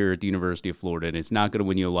cut it here at the University of Florida, and it's not going to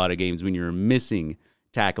win you a lot of games when you're missing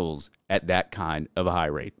tackles at that kind of a high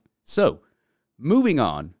rate. So, moving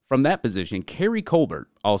on from that position, Kerry Colbert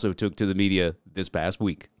also took to the media this past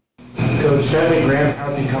week. Coach Gettin Graham,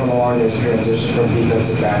 how's he coming along in his transition from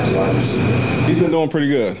defensive back to wide receiver? He's been doing pretty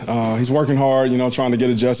good. He's working hard, trying to get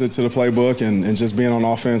adjusted to the playbook and just being on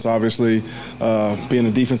offense, obviously, being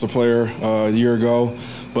a defensive player a year ago.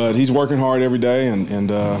 But he's working hard every day and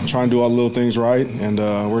trying to do all the little things right, and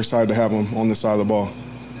we're excited to have him on this side of the ball.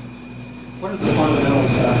 What are the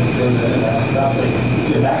fundamentals about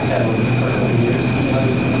your backpedaling for a couple of years?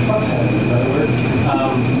 Front pedaling, in other words.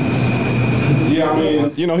 Yeah, I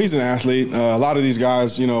mean, he's an athlete. A lot of these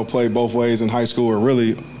guys, play both ways in high school or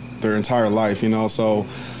really their entire life, So,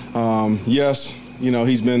 yes,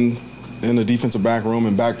 he's been in the defensive back room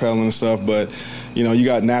and backpedaling and stuff, but you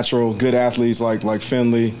got natural good athletes like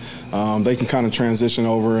Finley. They can kind of transition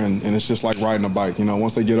over, and it's just like riding a bike.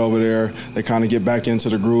 Once they get over there, they kind of get back into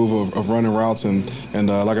the groove of running routes, and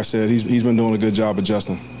like I said, he's been doing a good job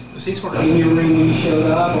adjusting. Was he sort of in your room when you showed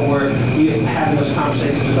up, or were you having those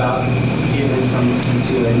conversations about giving some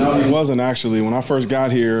to it? No, he wasn't actually. When I first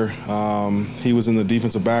got here, he was in the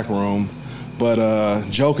defensive back room. But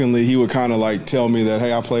jokingly, he would kind of like tell me that,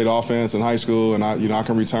 hey, I played offense in high school, and I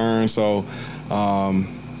can return. So,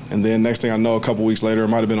 and then next thing I know, a couple weeks later, it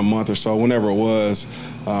might have been a month or so, whenever it was,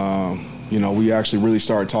 we actually really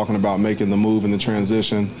started talking about making the move and the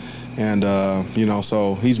transition. And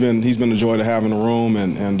so he's been a joy to have in the room,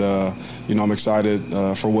 and I'm excited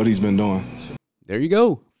for what he's been doing. There you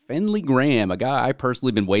go. Finley Graham, a guy I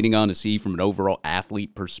personally been waiting on to see from an overall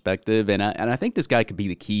athlete perspective, and I think this guy could be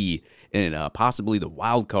the key and possibly the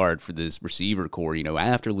wild card for this receiver core.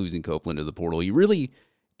 After losing Copeland to the portal, he really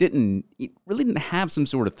really didn't have some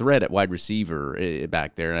sort of threat at wide receiver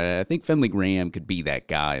back there. And I think Finley Graham could be that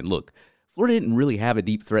guy. And look, Florida didn't really have a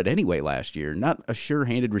deep threat anyway last year. Not a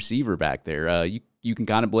sure-handed receiver back there. You can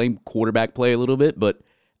kind of blame quarterback play a little bit, but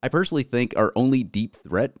I personally think our only deep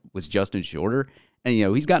threat was Justin Shorter. And,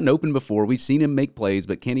 he's gotten open before. We've seen him make plays,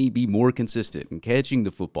 but can he be more consistent in catching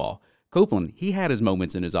the football? Copeland, he had his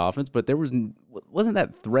moments in his offense, but there wasn't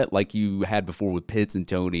that threat like you had before with Pitts and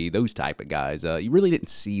Tony, those type of guys. You really didn't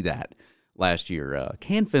see that last year.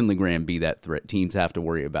 Can Finley Graham be that threat teams have to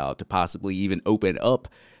worry about to possibly even open up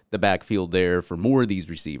the backfield there for more of these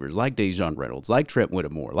receivers like Dejon Reynolds, like Trent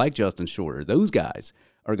Whittemore, like Justin Shorter? Those guys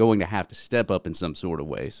are going to have to step up in some sort of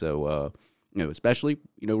way. So, especially,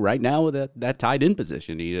 right now with that tight end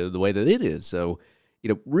position, the way that it is. So,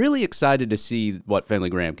 really excited to see what Finley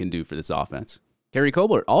Graham can do for this offense. Kerry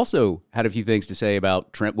Colbert also had a few things to say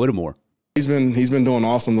about Trent Whittemore. He's been doing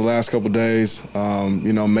awesome the last couple of days,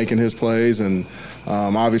 making his plays. And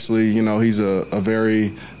obviously, he's a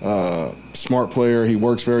very smart player. He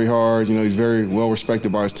works very hard. He's very well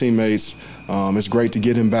respected by his teammates. It's great to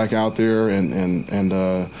get him back out there. And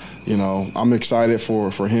I'm excited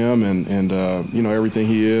for him and everything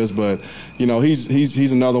he is. But,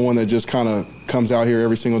 he's another one that just kind of comes out here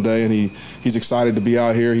every single day, and he's excited to be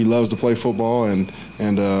out here. He loves to play football, and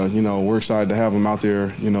we're excited to have him out there,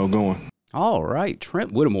 going. All right,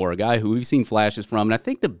 Trent Whittemore, a guy who we've seen flashes from, and I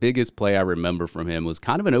think the biggest play I remember from him was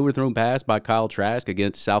kind of an overthrown pass by Kyle Trask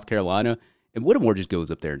against South Carolina, and Whittemore just goes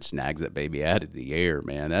up there and snags that baby out of the air,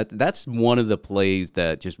 man. That's one of the plays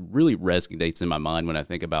that just really resonates in my mind when I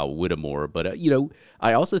think about Whittemore. But,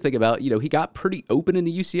 I also think about, he got pretty open in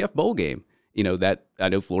the UCF Bowl game. That I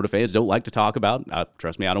know Florida fans don't like to talk about.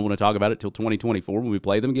 Trust me, I don't want to talk about it till 2024 when we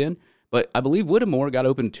play them again. But I believe Whittemore got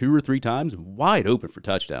open 2 or 3 times, wide open for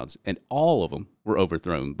touchdowns, and all of them were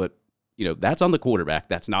overthrown. But, that's on the quarterback.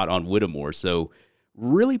 That's not on Whittemore. So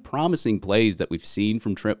really promising plays that we've seen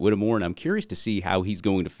from Trent Whittemore, and I'm curious to see how he's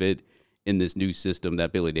going to fit in this new system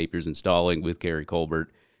that Billy Napier's installing with Kerry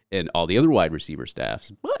Colbert and all the other wide receiver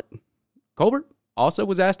staffs. But Colbert also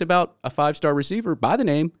was asked about a 5-star receiver by the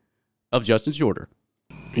name of Justin Shorter.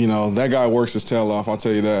 That guy works his tail off, I'll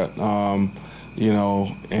tell you that.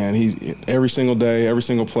 And he every single day, every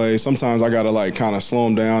single play. Sometimes I gotta kind of slow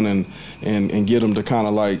him down and get him to kind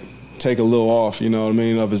of take a little off,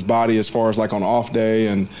 of his body as far as on off day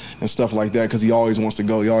and stuff like that, because he always wants to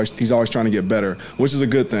go. He's always trying to get better, which is a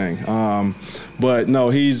good thing. But no,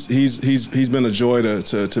 he's been a joy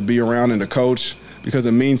to be around and to coach, because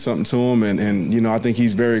it means something to him, and I think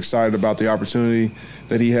he's very excited about the opportunity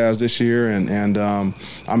that he has this year, and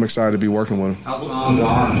I'm excited to be working with him. How's Mom's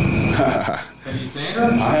arm? Have you seen her?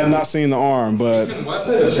 I have not seen the arm, but you can whip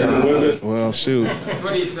it. Well, shoot. That's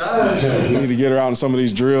what he says. We need to get her out in some of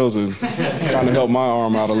these drills and kind of help my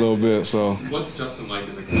arm out a little bit. So. What's Justin like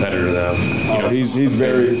as a competitor, though? He's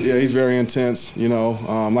very intense.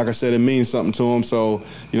 Like I said, it means something to him. So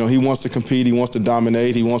he wants to compete. He wants to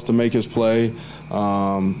dominate. He wants to make his play.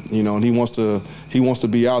 And he wants to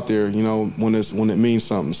be out there. When it means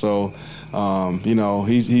something. So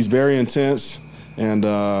he's very intense. And,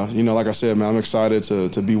 like I said, man, I'm excited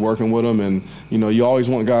to be working with him. And, you always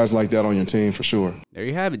want guys like that on your team for sure. There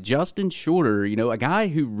you have it. Justin Shorter, a guy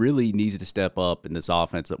who really needs to step up in this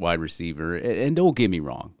offense at wide receiver. And don't get me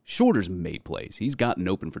wrong, Shorter's made plays. He's gotten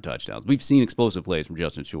open for touchdowns. We've seen explosive plays from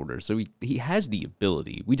Justin Shorter. So he has the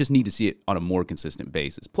ability. We just need to see it on a more consistent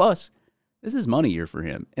basis. Plus, this is money year for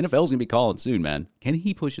him. NFL's going to be calling soon, man. Can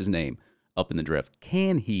he push his name up in the draft?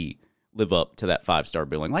 Can he live up to that 5-star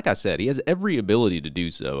billing? Like I said, he has every ability to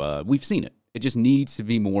do so. We've seen it. It just needs to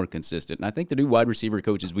be more consistent. And I think the new wide receiver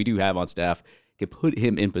coaches we do have on staff can put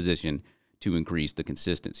him in position to increase the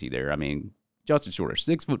consistency there. I mean, Justin Shorter,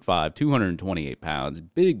 6'5", 228 pounds,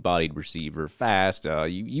 big-bodied receiver, fast.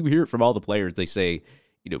 You hear it from all the players. They say,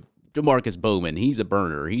 DeMarcus Bowman, he's a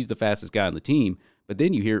burner. He's the fastest guy on the team. But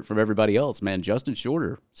then you hear it from everybody else, man. Justin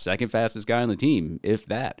Shorter, second fastest guy on the team, if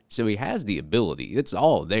that. So he has the ability. It's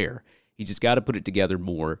all there. He's just got to put it together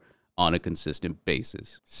more on a consistent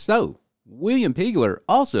basis. So, William Pegler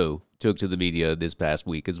also took to the media this past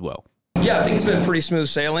week as well. Yeah, I think it's been pretty smooth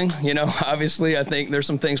sailing. Obviously, I think there's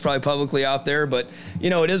some things probably publicly out there, but,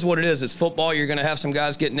 it is what it is. It's football. You're going to have some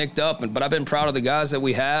guys get nicked up, but I've been proud of the guys that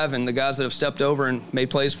we have and the guys that have stepped over and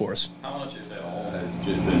made plays for us. How much, if at all, has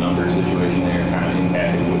just the numbers situation there kind of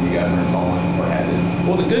impacted what you guys are installing, or has it?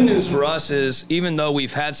 Well, the good news for us is even though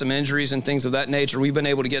we've had some injuries and things of that nature, we've been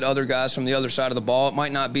able to get other guys from the other side of the ball. It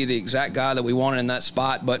might not be the exact guy that we wanted in that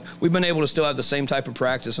spot, but we've been able to still have the same type of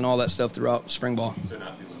practice and all that stuff throughout spring ball. So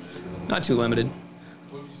not too limited. Not too limited.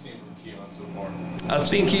 What have you seen from Keon so far? I've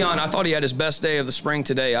seen Keon. I thought he had his best day of the spring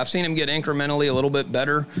today. I've seen him get incrementally a little bit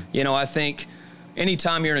better. I think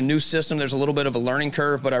anytime you're in a new system, there's a little bit of a learning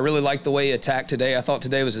curve, but I really liked the way he attacked today. I thought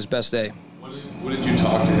today was his best day. What did you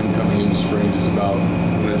talk to him coming in the spring just about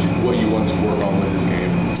what you want to work on with his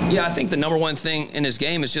game? Yeah, I think the number one thing in his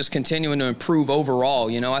game is just continuing to improve overall.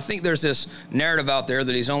 I think there's this narrative out there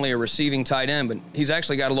that he's only a receiving tight end, but he's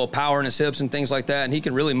actually got a little power in his hips and things like that, and he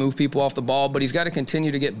can really move people off the ball, but he's got to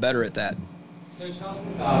continue to get better at that. Coach, how's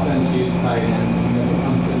this offense use tight ends? It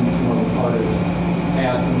becomes so much more of a part of the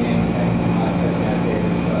passing game and things in the last decade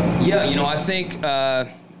or so. Yeah, I think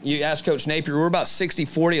you asked Coach Napier, we're about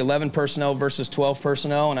 60-40, 11 personnel versus 12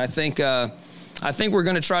 personnel, and I think we're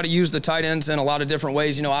going to try to use the tight ends in a lot of different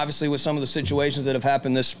ways. Obviously with some of the situations that have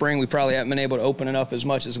happened this spring, we probably haven't been able to open it up as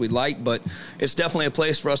much as we'd like, but it's definitely a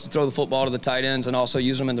place for us to throw the football to the tight ends and also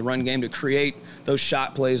use them in the run game to create those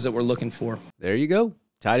shot plays that we're looking for. There you go.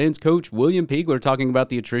 Tight ends coach William Piegler talking about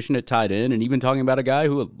the attrition at tight end and even talking about a guy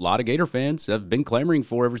who a lot of Gator fans have been clamoring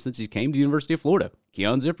for ever since he came to the University of Florida.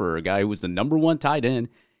 Keon Zipper, a guy who was the number 1 tight end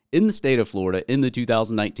in the state of Florida in the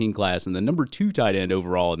 2019 class and the number 2 tight end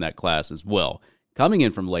overall in that class as well. Coming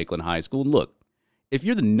in from Lakeland High School. And look, if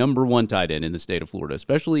you're the number 1 tight end in the state of Florida,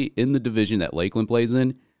 especially in the division that Lakeland plays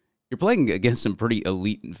in, you're playing against some pretty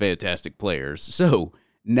elite and fantastic players. So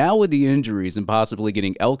now with the injuries and possibly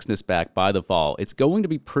getting Elksnis back by the fall, it's going to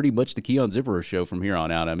be pretty much the Keon Zipper show from here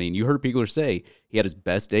on out. I mean, you heard Piegler say he had his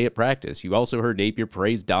best day at practice. You also heard Napier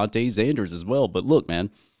praise Dante Zanders as well. But look,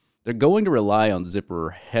 man, they're going to rely on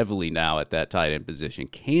Zipper heavily now at that tight end position.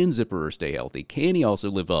 Can Zipper stay healthy? Can he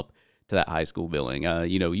also live up to that high school billing?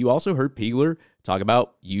 You also heard Piegler talk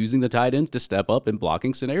about using the tight ends to step up in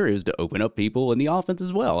blocking scenarios to open up people in the offense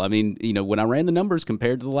as well. I mean, when I ran the numbers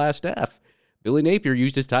compared to the last staff, Billy Napier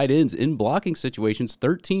used his tight ends in blocking situations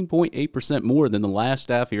 13.8% more than the last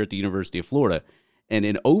staff here at the University of Florida. And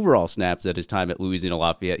in overall snaps at his time at Louisiana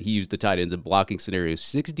Lafayette, he used the tight ends in blocking scenarios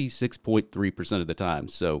 66.3% of the time.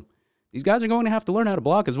 So these guys are going to have to learn how to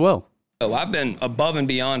block as well. I've been above and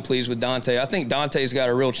beyond pleased with Dante. I think Dante's got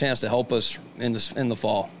a real chance to help us in the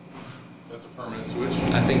fall. That's a permanent switch?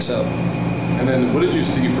 I think so. And then what did you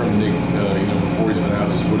see from Nick, before he's been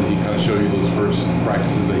out? Just what did he kind of show you those first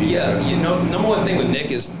practices that he had? Number one thing with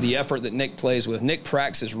Nick is the effort that Nick plays with. Nick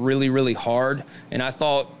practices really, really hard. And I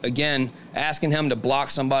thought, again, asking him to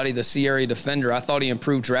block somebody, the C area defender, I thought he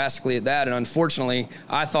improved drastically at that. And unfortunately,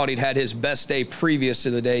 I thought he'd had his best day previous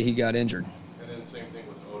to the day he got injured. And then same thing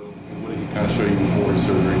with Odom. What did he kind of show you before his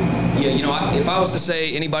surgery? Yeah, if I was to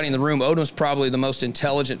say anybody in the room, Odom's probably the most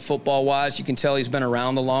intelligent football-wise. You can tell he's been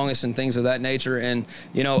around the longest and things of that nature. And,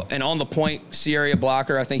 and on the point, C-area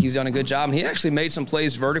blocker, I think he's done a good job. And he actually made some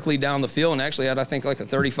plays vertically down the field and actually had, I think, like a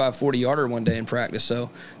 35, 40-yarder one day in practice. So,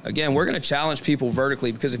 again, we're going to challenge people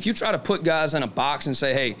vertically because if you try to put guys in a box and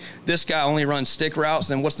say, hey, this guy only runs stick routes,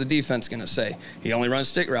 then what's the defense going to say? He only runs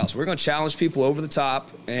stick routes. We're going to challenge people over the top,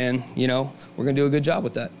 and, we're going to do a good job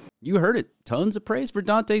with that. You heard it. Tons of praise for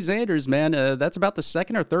Dante Zanders, man. That's about the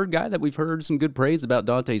second or third guy that we've heard some good praise about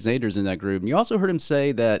Dante Zanders in that group. And you also heard him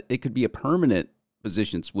say that it could be a permanent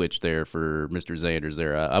position switch there for Mr. Zanders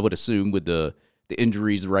there. I would assume with the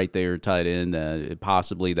injuries right there tied in,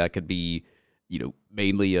 possibly that could be,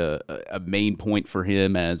 mainly a main point for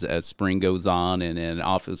him as spring goes on. And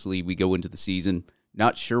obviously we go into the season.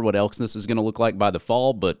 Not sure what Elksnis is going to look like by the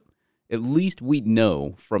fall, but at least we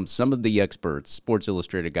know from some of the experts, Sports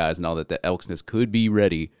Illustrated guys and all that Elksnis could be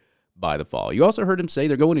ready by the fall. You also heard him say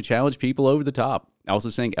they're going to challenge people over the top. Also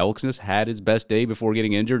saying Elksnis had his best day before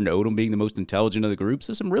getting injured and Odom being the most intelligent of the group.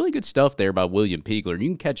 So some really good stuff there by William Piegler. And you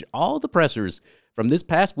can catch all the pressers from this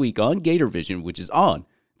past week on Gator Vision, which is on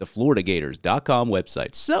the FloridaGators.com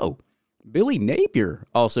website. So Billy Napier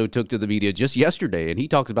also took to the media just yesterday, and he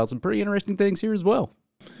talks about some pretty interesting things here as well.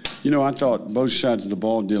 I thought both sides of the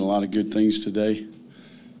ball did a lot of good things today.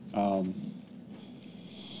 I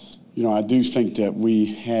do think that we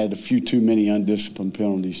had a few too many undisciplined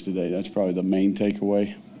penalties today. That's probably the main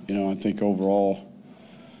takeaway. I think overall,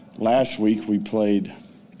 last week we played,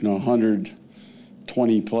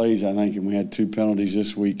 120 plays, I think, and we had 2 penalties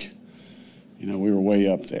this week. We were way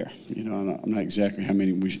up there. I'm not exactly how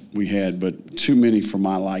many we had, but too many for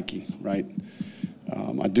my liking, right?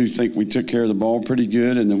 I do think we took care of the ball pretty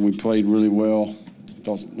good, and then we played really well.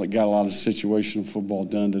 Got a lot of situational football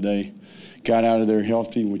done today. Got out of there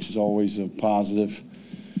healthy, which is always a positive.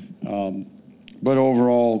 But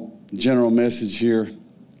overall, general message here,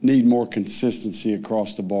 need more consistency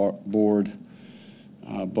across the board,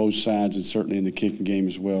 both sides, and certainly in the kicking game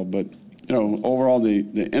as well. But, overall,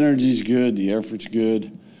 the energy's good, the effort's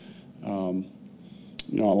good.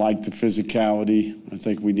 I like the physicality. I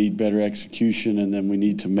think we need better execution, and then we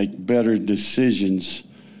need to make better decisions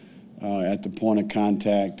at the point of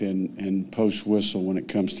contact and post-whistle when it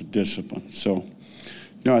comes to discipline. So,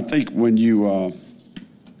 I think when you,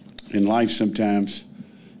 in life sometimes,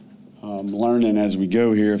 learning as we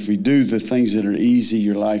go here, if we do the things that are easy,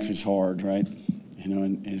 your life is hard, right?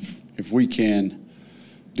 And if we can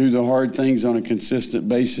do the hard things on a consistent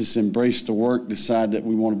basis, embrace the work, decide that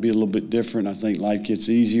we want to be a little bit different, I think life gets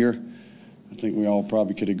easier. I think we all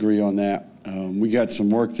probably could agree on that. We got some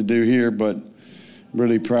work to do here, but I'm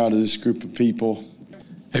really proud of this group of people.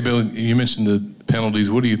 Hey, Bill, you mentioned the penalties.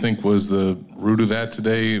 What do you think was the root of that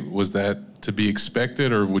today? Was that to be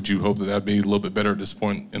expected, or would you hope that that'd be a little bit better at this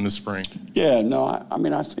point in the spring? Yeah, no,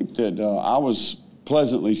 I think that I was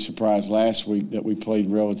pleasantly surprised last week that we played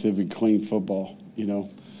relatively clean football,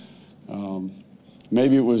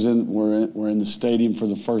 Maybe it was we're in the stadium for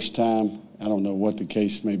the first time. I don't know what the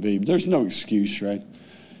case may be, but there's no excuse, right?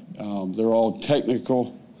 They're all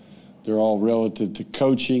technical. They're all relative to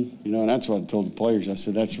coaching, and that's what I told the players. I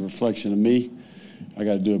said, that's a reflection of me. I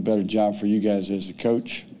got to do a better job for you guys as a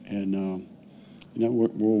coach, and,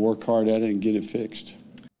 we'll work hard at it and get it fixed.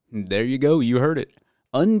 There you go. You heard it.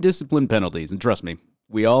 Undisciplined penalties. And trust me,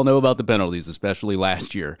 we all know about the penalties, especially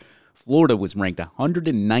last year. Florida was ranked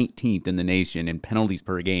 119th in the nation in penalties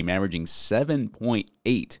per game, averaging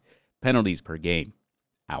 7.8 penalties per game.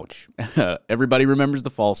 Ouch. Everybody remembers the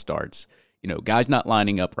false starts. Guys not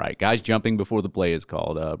lining up right, guys jumping before the play is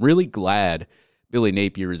called. Really glad Billy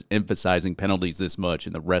Napier is emphasizing penalties this much,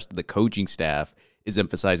 and the rest of the coaching staff is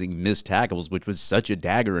emphasizing missed tackles, which was such a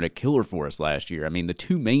dagger and a killer for us last year. I mean, the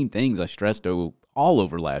two main things I stressed all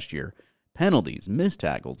over last year, penalties, missed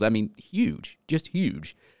tackles. I mean, huge, just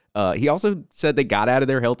huge. He also said they got out of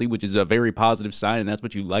there healthy, which is a very positive sign, and that's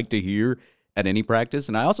what you like to hear at any practice.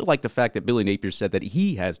 And I also like the fact that Billy Napier said that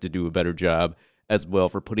he has to do a better job as well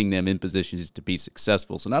for putting them in positions to be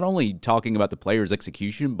successful. So not only talking about the players'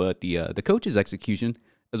 execution, but the coach's execution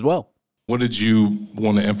as well. What did you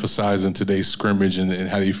want to emphasize in today's scrimmage, and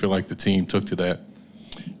how do you feel like the team took to that?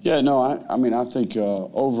 Yeah, no, I think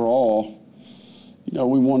overall,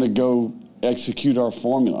 we want to go execute our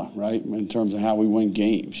formula, right, in terms of how we win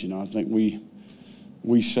games. I think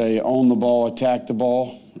we say own the ball, attack the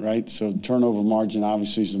ball, right? So turnover margin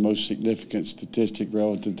obviously is the most significant statistic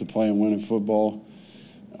relative to playing winning football.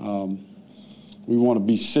 We want to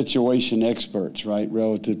be situation experts, right,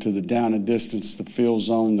 relative to the down and distance, the field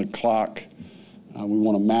zone, the clock. We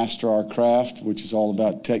want to master our craft, which is all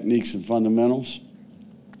about techniques and fundamentals.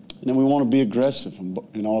 And then we want to be aggressive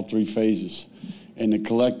in all three phases, and the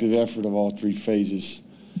collective effort of all three phases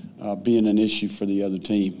being an issue for the other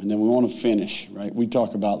team. And then we want to finish, right? We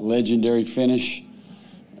talk about legendary finish,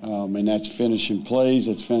 and that's finishing plays,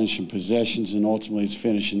 that's finishing possessions, and ultimately it's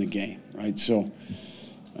finishing the game, right? So,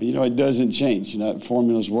 it doesn't change.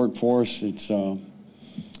 Formulas work for us. It's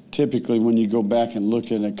typically when you go back and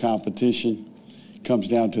look at a competition, it comes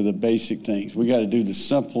down to the basic things. We got to do the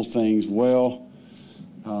simple things well,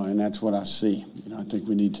 and that's what I see. I think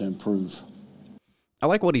we need to improve. I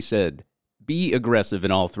like what he said. Be aggressive in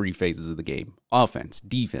all three phases of the game. Offense,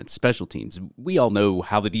 defense, special teams. We all know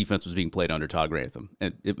how the defense was being played under Todd Grantham,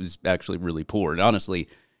 and it was actually really poor. And honestly,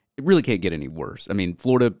 it really can't get any worse. I mean,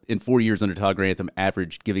 Florida in 4 years under Todd Grantham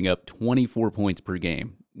averaged giving up 24 points per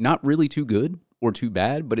game. Not really too good or too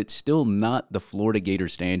bad, but it's still not the Florida Gator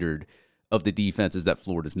standard of the defenses that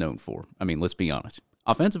Florida's known for. I mean, let's be honest.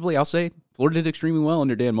 Offensively, I'll say Florida did extremely well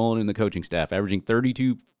under Dan Mullen and the coaching staff, averaging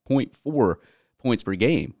 32.4 points per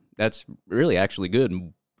game. That's really actually good.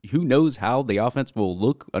 And who knows how the offense will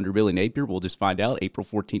look under Billy Napier? We'll just find out April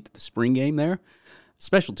 14th at the spring game there.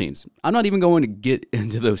 Special teams. I'm not even going to get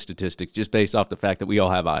into those statistics just based off the fact that we all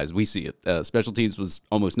have eyes. We see it. Special teams was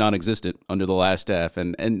almost non-existent under the last staff,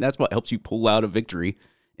 and that's what helps you pull out a victory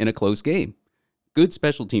in a close game. Good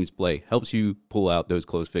special teams play helps you pull out those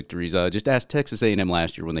close victories. Just ask Texas A&M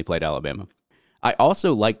last year when they played Alabama. I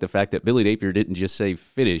also like the fact that Billy Napier didn't just say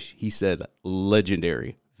finish, he said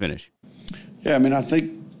legendary finish. Yeah, I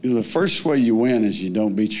think the first way you win is you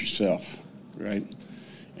don't beat yourself, right?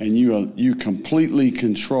 And you completely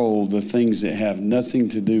control the things that have nothing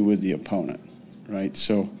to do with the opponent, right?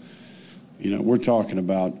 So, we're talking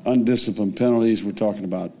about undisciplined penalties. We're talking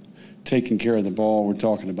about taking care of the ball. We're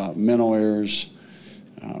talking about mental errors.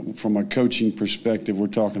 From a coaching perspective, we're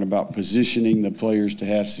talking about positioning the players to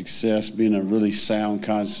have success, being a really sound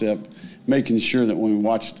concept, making sure that when we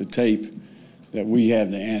watch the tape that we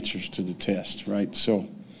have the answers to the test, right? So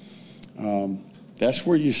that's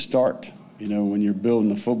where you start, when you're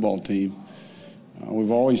building a football team.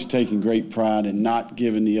 We've always taken great pride in not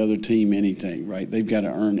giving the other team anything, right? They've got to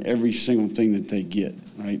earn every single thing that they get,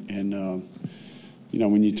 right? And,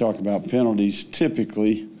 when you talk about penalties,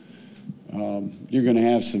 typically you're going to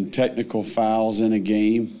have some technical fouls in a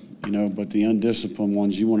game, but the undisciplined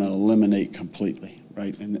ones you want to eliminate completely,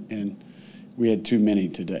 right? And we had too many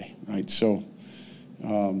today, right? So,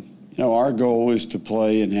 our goal is to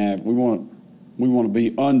play and we want to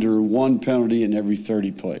be under one penalty in every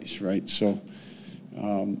 30 plays, right? So,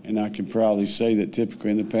 and I can proudly say that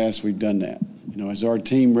typically in the past we've done that. Is our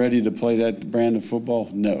team ready to play that brand of football?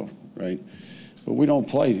 No, right? But we don't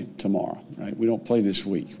play tomorrow, right? We don't play this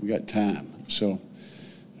week. We got time. So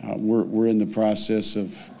we're in the process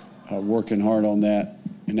of working hard on that,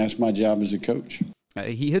 and that's my job as a coach.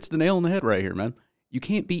 He hits the nail on the head right here, man. You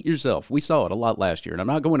can't beat yourself. We saw it a lot last year, and I'm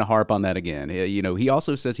not going to harp on that again. He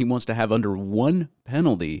also says he wants to have under one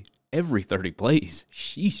penalty every 30 plays.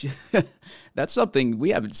 Sheesh. That's something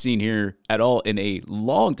we haven't seen here at all in a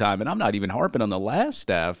long time, and I'm not even harping on the last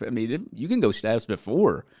staff. I mean, you can go staffs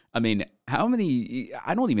before. I mean, how many –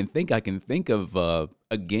 I don't even think I can think of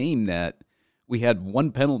a game that we had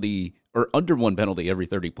one penalty or under one penalty every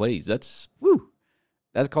 30 plays. That's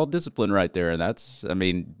called discipline right there.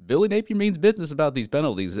 And Billy Napier means business about these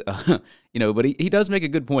penalties, but he does make a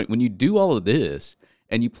good point. When you do all of this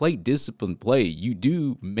and you play disciplined play, you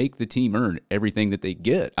do make the team earn everything that they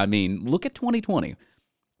get. I mean, look at 2020.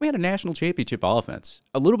 We had a national championship offense.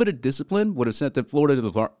 A little bit of discipline would have sent Florida to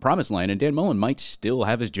the promised land, and Dan Mullen might still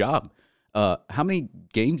have his job. How many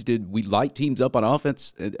games did we light teams up on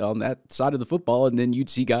offense on that side of the football, and then you'd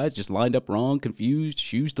see guys just lined up wrong, confused,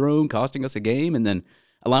 shoes thrown, costing us a game, and then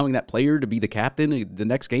allowing that player to be the captain the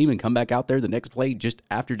next game and come back out there the next play just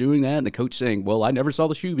after doing that, and the coach saying, well, I never saw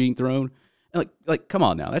the shoe being thrown. And like, come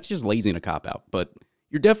on now. That's just lazy and a cop-out. But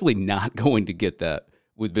you're definitely not going to get that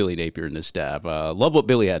with Billy Napier and this staff. Love what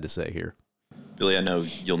Billy had to say here. Billy, I know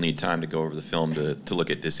you'll need time to go over the film to look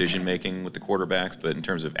at decision-making with the quarterbacks, but in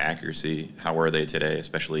terms of accuracy, how are they today,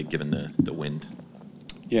 especially given the wind?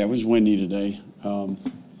 Yeah, it was windy today. Overall,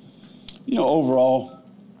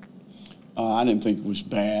 I didn't think it was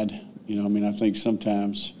bad. I think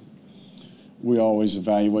sometimes we always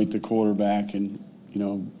evaluate the quarterback and,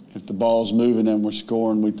 if the ball's moving and we're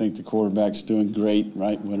scoring, we think the quarterback's doing great,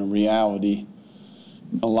 right? When in reality,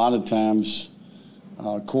 a lot of times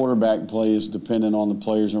quarterback play is dependent on the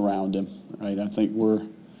players around him, right? I think we're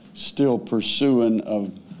still pursuing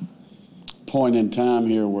a point in time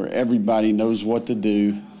here where everybody knows what to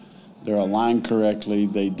do. They're aligned correctly.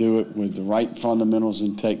 They do it with the right fundamentals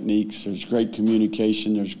and techniques. There's great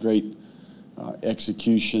communication. There's great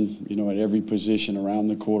execution, at every position around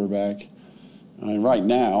the quarterback. And right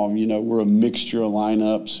now, we're a mixture of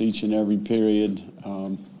lineups each and every period.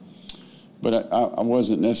 But I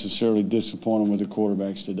wasn't necessarily disappointed with the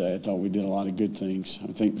quarterbacks today. I thought we did a lot of good things. I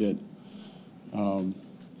think that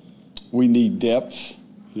we need depth,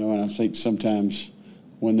 and I think sometimes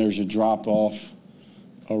when there's a drop-off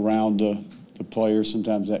around the players,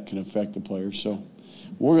 sometimes that can affect the players. So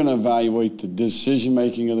we're going to evaluate the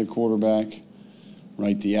decision-making of the quarterback,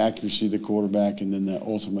 right, the accuracy of the quarterback, and then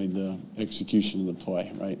ultimately the execution of the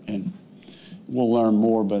play, right? And we'll learn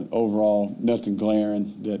more, but overall, nothing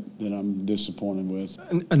glaring that I'm disappointed with.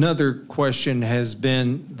 Another question has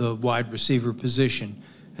been the wide receiver position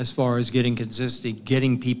as far as getting consistency,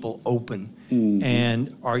 getting people open. Mm-hmm.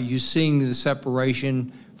 And are you seeing the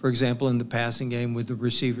separation, for example, in the passing game with the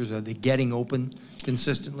receivers? Are they getting open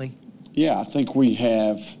consistently? Yeah, I think we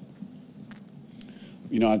have.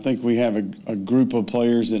 I think we have a group of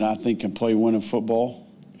players that I think can play winning football,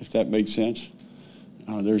 if that makes sense.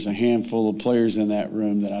 There's a handful of players in that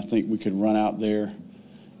room that I think we could run out there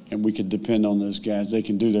and we could depend on those guys. They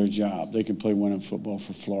can do their job. They can play winning football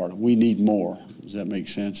for Florida. We need more. Does that make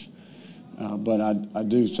sense? But I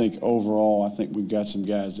do think overall, I think we've got some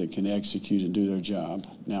guys that can execute and do their job.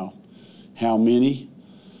 Now, how many?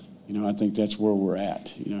 I think that's where we're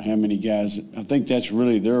at. How many guys? I think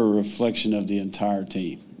they're a reflection of the entire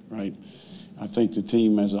team, right? I think the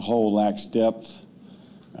team as a whole lacks depth.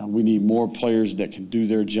 We need more players that can do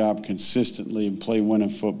their job consistently and play winning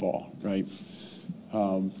football, right?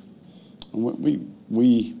 The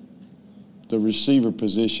receiver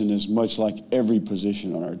position is much like every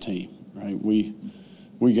position on our team, right? We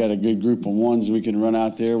got a good group of ones we can run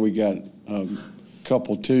out there. We got a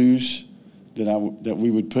couple twos that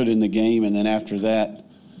we would put in the game, and then after that,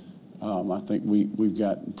 I think we've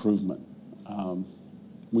got improvement.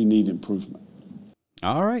 We need improvement.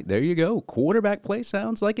 All right, there you go. Quarterback play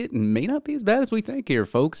sounds like it may not be as bad as we think here,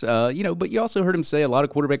 folks. But you also heard him say a lot of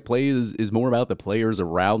quarterback play is more about the players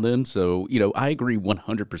around them. So, I agree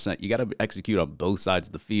 100%. You got to execute on both sides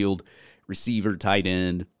of the field, receiver, tight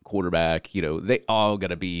end, quarterback. They all got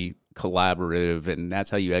to be collaborative, and that's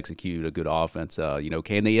how you execute a good offense.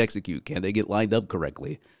 Can they execute? Can they get lined up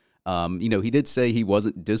correctly? He did say he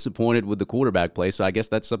wasn't disappointed with the quarterback play, so I guess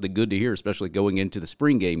that's something good to hear, especially going into the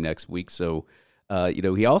spring game next week. So,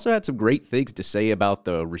 he also had some great things to say about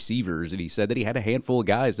the receivers, and he said that he had a handful of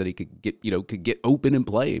guys that he could get open and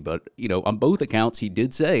play. But, on both accounts, he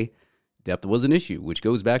did say depth was an issue, which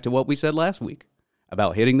goes back to what we said last week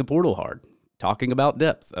about hitting the portal hard, talking about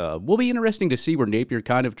depth. Will be interesting to see where Napier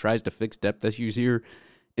kind of tries to fix depth issues here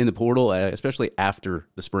in the portal, especially after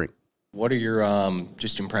the spring. What are your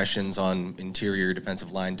just impressions on interior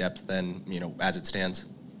defensive line depth then, as it stands?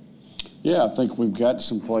 Yeah, I think we've got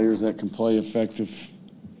some players that can play effective,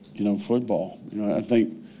 football. I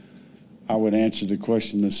think I would answer the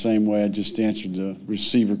question the same way I just answered the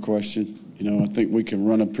receiver question. I think we can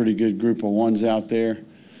run a pretty good group of ones out there,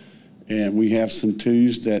 and we have some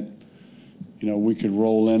twos that, we could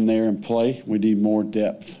roll in there and play. We need more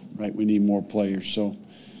depth, right? We need more players. So,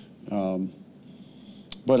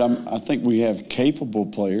 but I think we have capable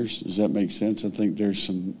players. Does that make sense? I think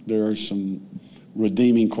there are some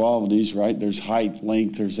redeeming qualities, right? There's height,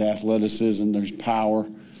 length, there's athleticism, there's power.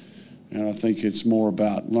 And I think it's more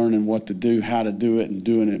about learning what to do, how to do it, and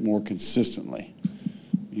doing it more consistently.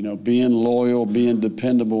 Being loyal, being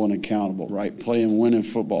dependable and accountable, right? Playing winning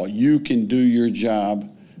football. You can do your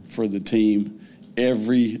job for the team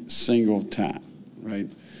every single time, right?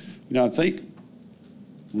 I think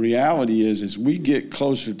reality is as we get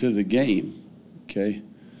closer to the game, okay,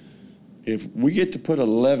 if we get to put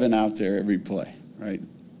 11 out there every play, right,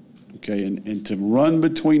 okay, and to run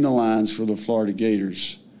between the lines for the Florida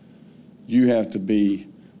Gators, you have to be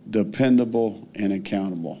dependable and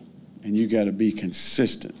accountable, and you got to be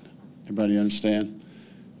consistent. Everybody understand?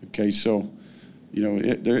 Okay, so,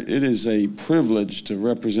 it is a privilege to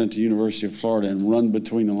represent the University of Florida and run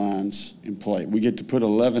between the lines and play. We get to put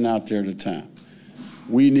 11 out there at a time.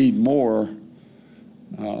 We need more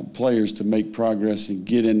players to make progress and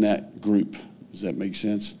get in that group. Does that make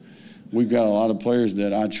sense? We've got a lot of players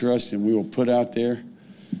that I trust and we will put out there,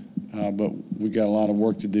 but we've got a lot of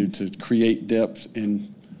work to do to create depth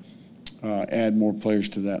and add more players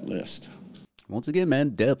to that list. Once again, man,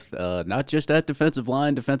 depth, not just at defensive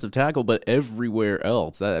line, defensive tackle, but everywhere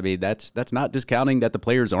else. That's not discounting that the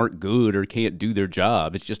players aren't good or can't do their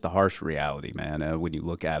job. It's just the harsh reality, man, when you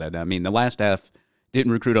look at it. The last half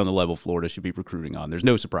didn't recruit on the level Florida should be recruiting on. There's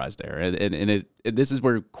no surprise there. And this is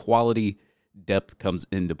where quality depth comes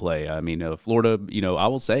into play. Florida, I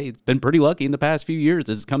will say it's been pretty lucky in the past few years.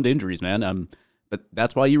 This has come to injuries, man. But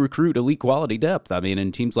that's why you recruit elite quality depth.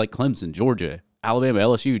 In teams like Clemson, Georgia, Alabama,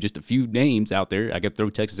 LSU, just a few names out there. I could throw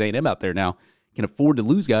Texas A&M out there now. Can afford to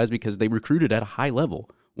lose guys because they recruited at a high level.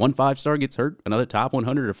 One 5-star gets hurt, another top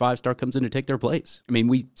 100 or 5-star comes in to take their place.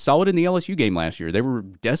 We saw it in the LSU game last year. They were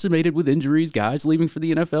decimated with injuries, guys leaving for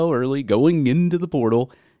the NFL early, going into the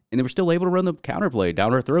portal, and they were still able to run the counterplay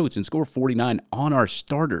down our throats and score 49 on our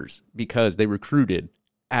starters because they recruited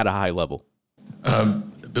at a high level.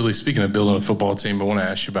 Billy, speaking of building a football team, I want to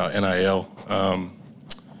ask you about NIL.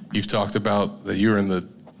 You've talked about that you're in the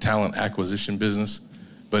talent acquisition business,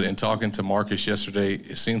 but in talking to Marcus yesterday,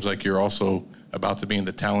 it seems like you're also about to be in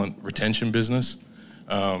the talent retention business.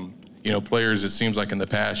 Players, it seems like in the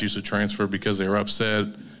past used to transfer because they were upset,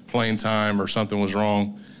 playing time or something was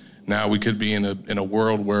wrong. Now we could be in a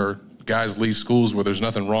world where guys leave schools where there's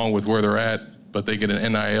nothing wrong with where they're at, but they get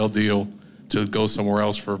an NIL deal to go somewhere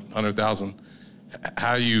else for $100,000.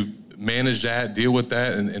 How do you manage that, deal with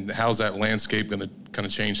that, and how's that landscape going to kind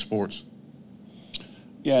of change sports?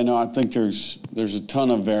 Yeah, no, I think there's a ton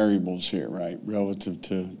of variables here, right, relative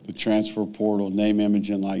to the transfer portal, name, image,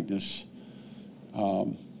 and likeness.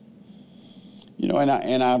 And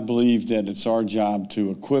I believe that it's our job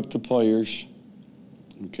to equip the players,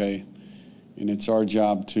 okay, and it's our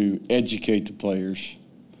job to educate the players,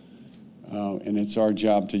 and it's our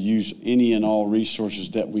job to use any and all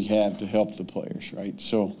resources that we have to help the players, right?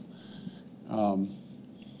 So, I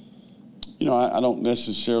don't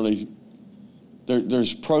necessarily.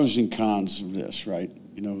 There's pros and cons of this, right?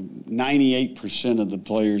 98% of the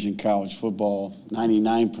players in college football,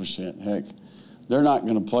 99%, heck, they're not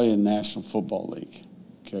going to play in the National Football League.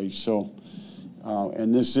 Okay, so,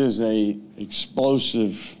 and this is a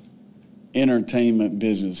explosive entertainment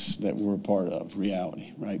business that we're a part of,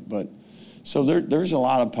 reality, right? But so there's a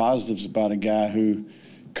lot of positives about a guy who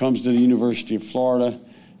comes to the University of Florida,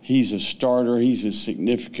 He's a starter. He's a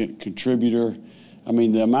significant contributor. I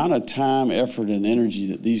mean, the amount of time, effort, and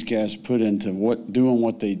energy that these guys put into doing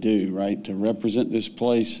what they do, right, to represent this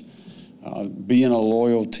place, being a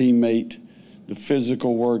loyal teammate, the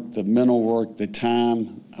physical work, the mental work, the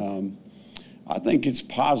time. I think it's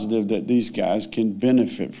positive that these guys can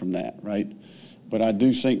benefit from that, right? But I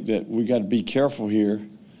do think that we got to be careful here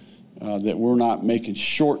that we're not making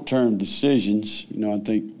short-term decisions, I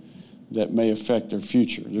think, that may affect their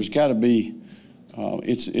future. There's got to be,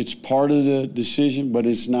 it's part of the decision, but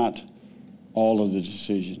it's not all of the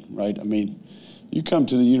decision, right? I mean, you come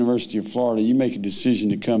to the University of Florida, you make a decision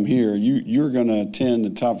to come here, you're going to attend the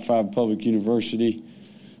top 5 public university,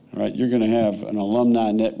 right? You're going to have an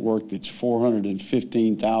alumni network that's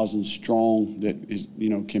 415,000 strong that is,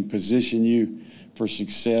 can position you for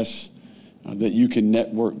success, that you can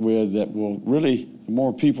network with, that will really, the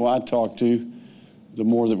more people I talk to, the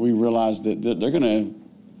more that we realize that they're going to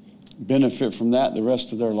benefit from that the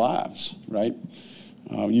rest of their lives, right?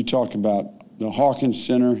 You talk about the Hawkins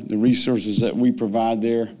Center, the resources that we provide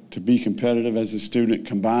there to be competitive as a student,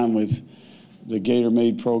 combined with the Gator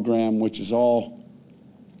Made program, which is all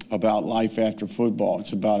about life after football.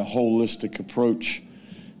 It's about a holistic approach.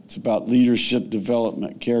 It's about leadership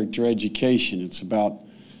development, character education. It's about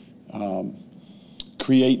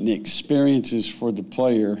creating experiences for the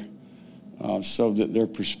player so that their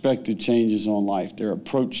perspective changes on life, their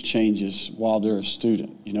approach changes while they're a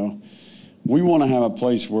student, We want to have a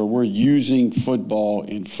place where we're using football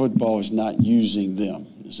and football is not using them.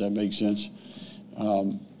 Does that make sense?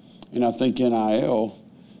 And I think NIL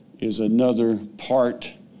is another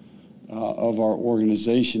part of our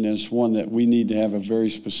organization. And it's one that we need to have a very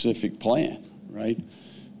specific plan, right?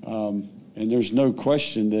 And there's no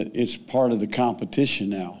question that it's part of the competition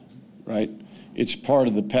now, right? It's part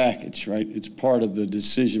of the package, right? It's part of the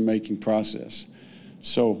decision-making process.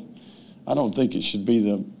 So I don't think it should be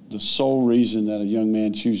the sole reason that a young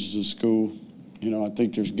man chooses a school. I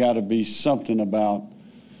think there's got to be something about,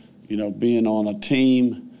 being on a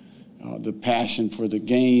team, the passion for the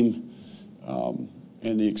game,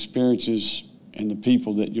 and the experiences and the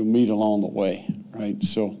people that you'll meet along the way, right?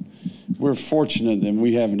 So we're fortunate that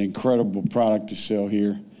we have an incredible product to sell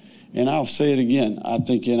here. And I'll say it again, I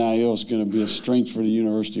think NIL is going to be a strength for the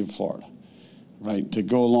University of Florida, right? To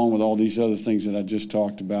go along with all these other things that I just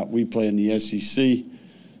talked about. We play in the SEC.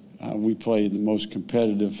 We play in the most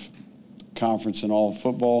competitive conference in all of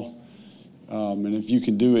football. And if you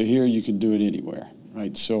can do it here, you can do it anywhere,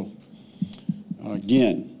 right? So,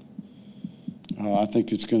 again, I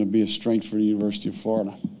think it's going to be a strength for the University of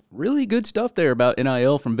Florida. Really good stuff there about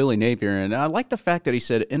NIL from Billy Napier, and I like the fact that he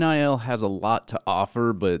said NIL has a lot to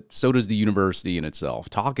offer, but so does the university in itself.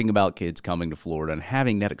 Talking about kids coming to Florida and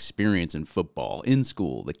having that experience in football, in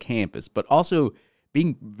school, the campus, but also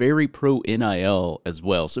being very pro NIL as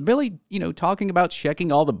well. So Billy, talking about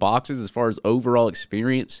checking all the boxes as far as overall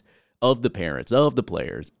experience of the parents, of the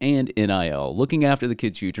players, and NIL, looking after the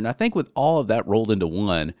kids' future. And I think with all of that rolled into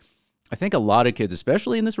one, I think a lot of kids,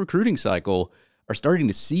 especially in this recruiting cycle, are starting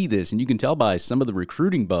to see this, and you can tell by some of the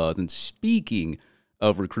recruiting buzz. And speaking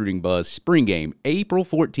of recruiting buzz, spring game, April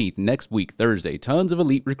 14th, next week, Thursday. Tons of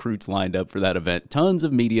elite recruits lined up for that event. Tons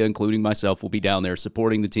of media, including myself, will be down there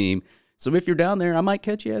supporting the team. So if you're down there, I might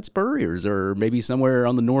catch you at Spurrier's or maybe somewhere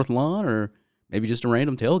on the North Lawn or maybe just a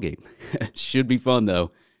random tailgate. Should be fun,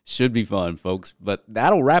 though. Should be fun, folks. But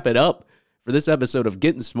that'll wrap it up for this episode of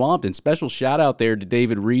Gettin Swamped, and special shout out there to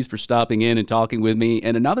David Reese for stopping in and talking with me,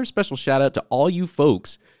 and another special shout out to all you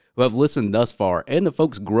folks who have listened thus far, and the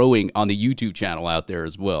folks growing on the YouTube channel out there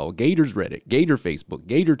as well. Gators Reddit, Gator Facebook,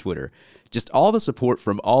 Gator Twitter, just all the support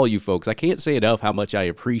from all you folks. I can't say enough how much I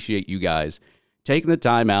appreciate you guys taking the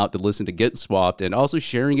time out to listen to Gettin Swamped and also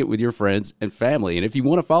sharing it with your friends and family. And if you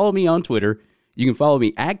want to follow me on Twitter, you can follow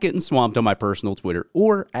me at Gettin Swamped on my personal Twitter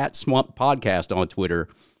or at Swamp Podcast on Twitter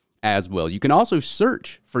as well. You can also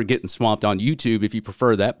search for Gettin Swamped on YouTube if you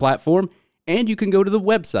prefer that platform, and you can go to the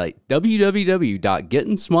website,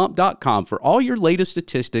 www.gettinswamped.com, for all your latest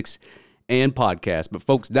statistics and podcasts. But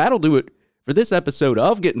folks, that'll do it for this episode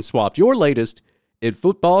of Gettin Swamped, your latest in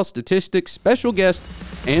football, statistics, special guest,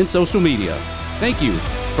 and social media. Thank you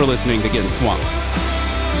for listening to Gettin Swamped.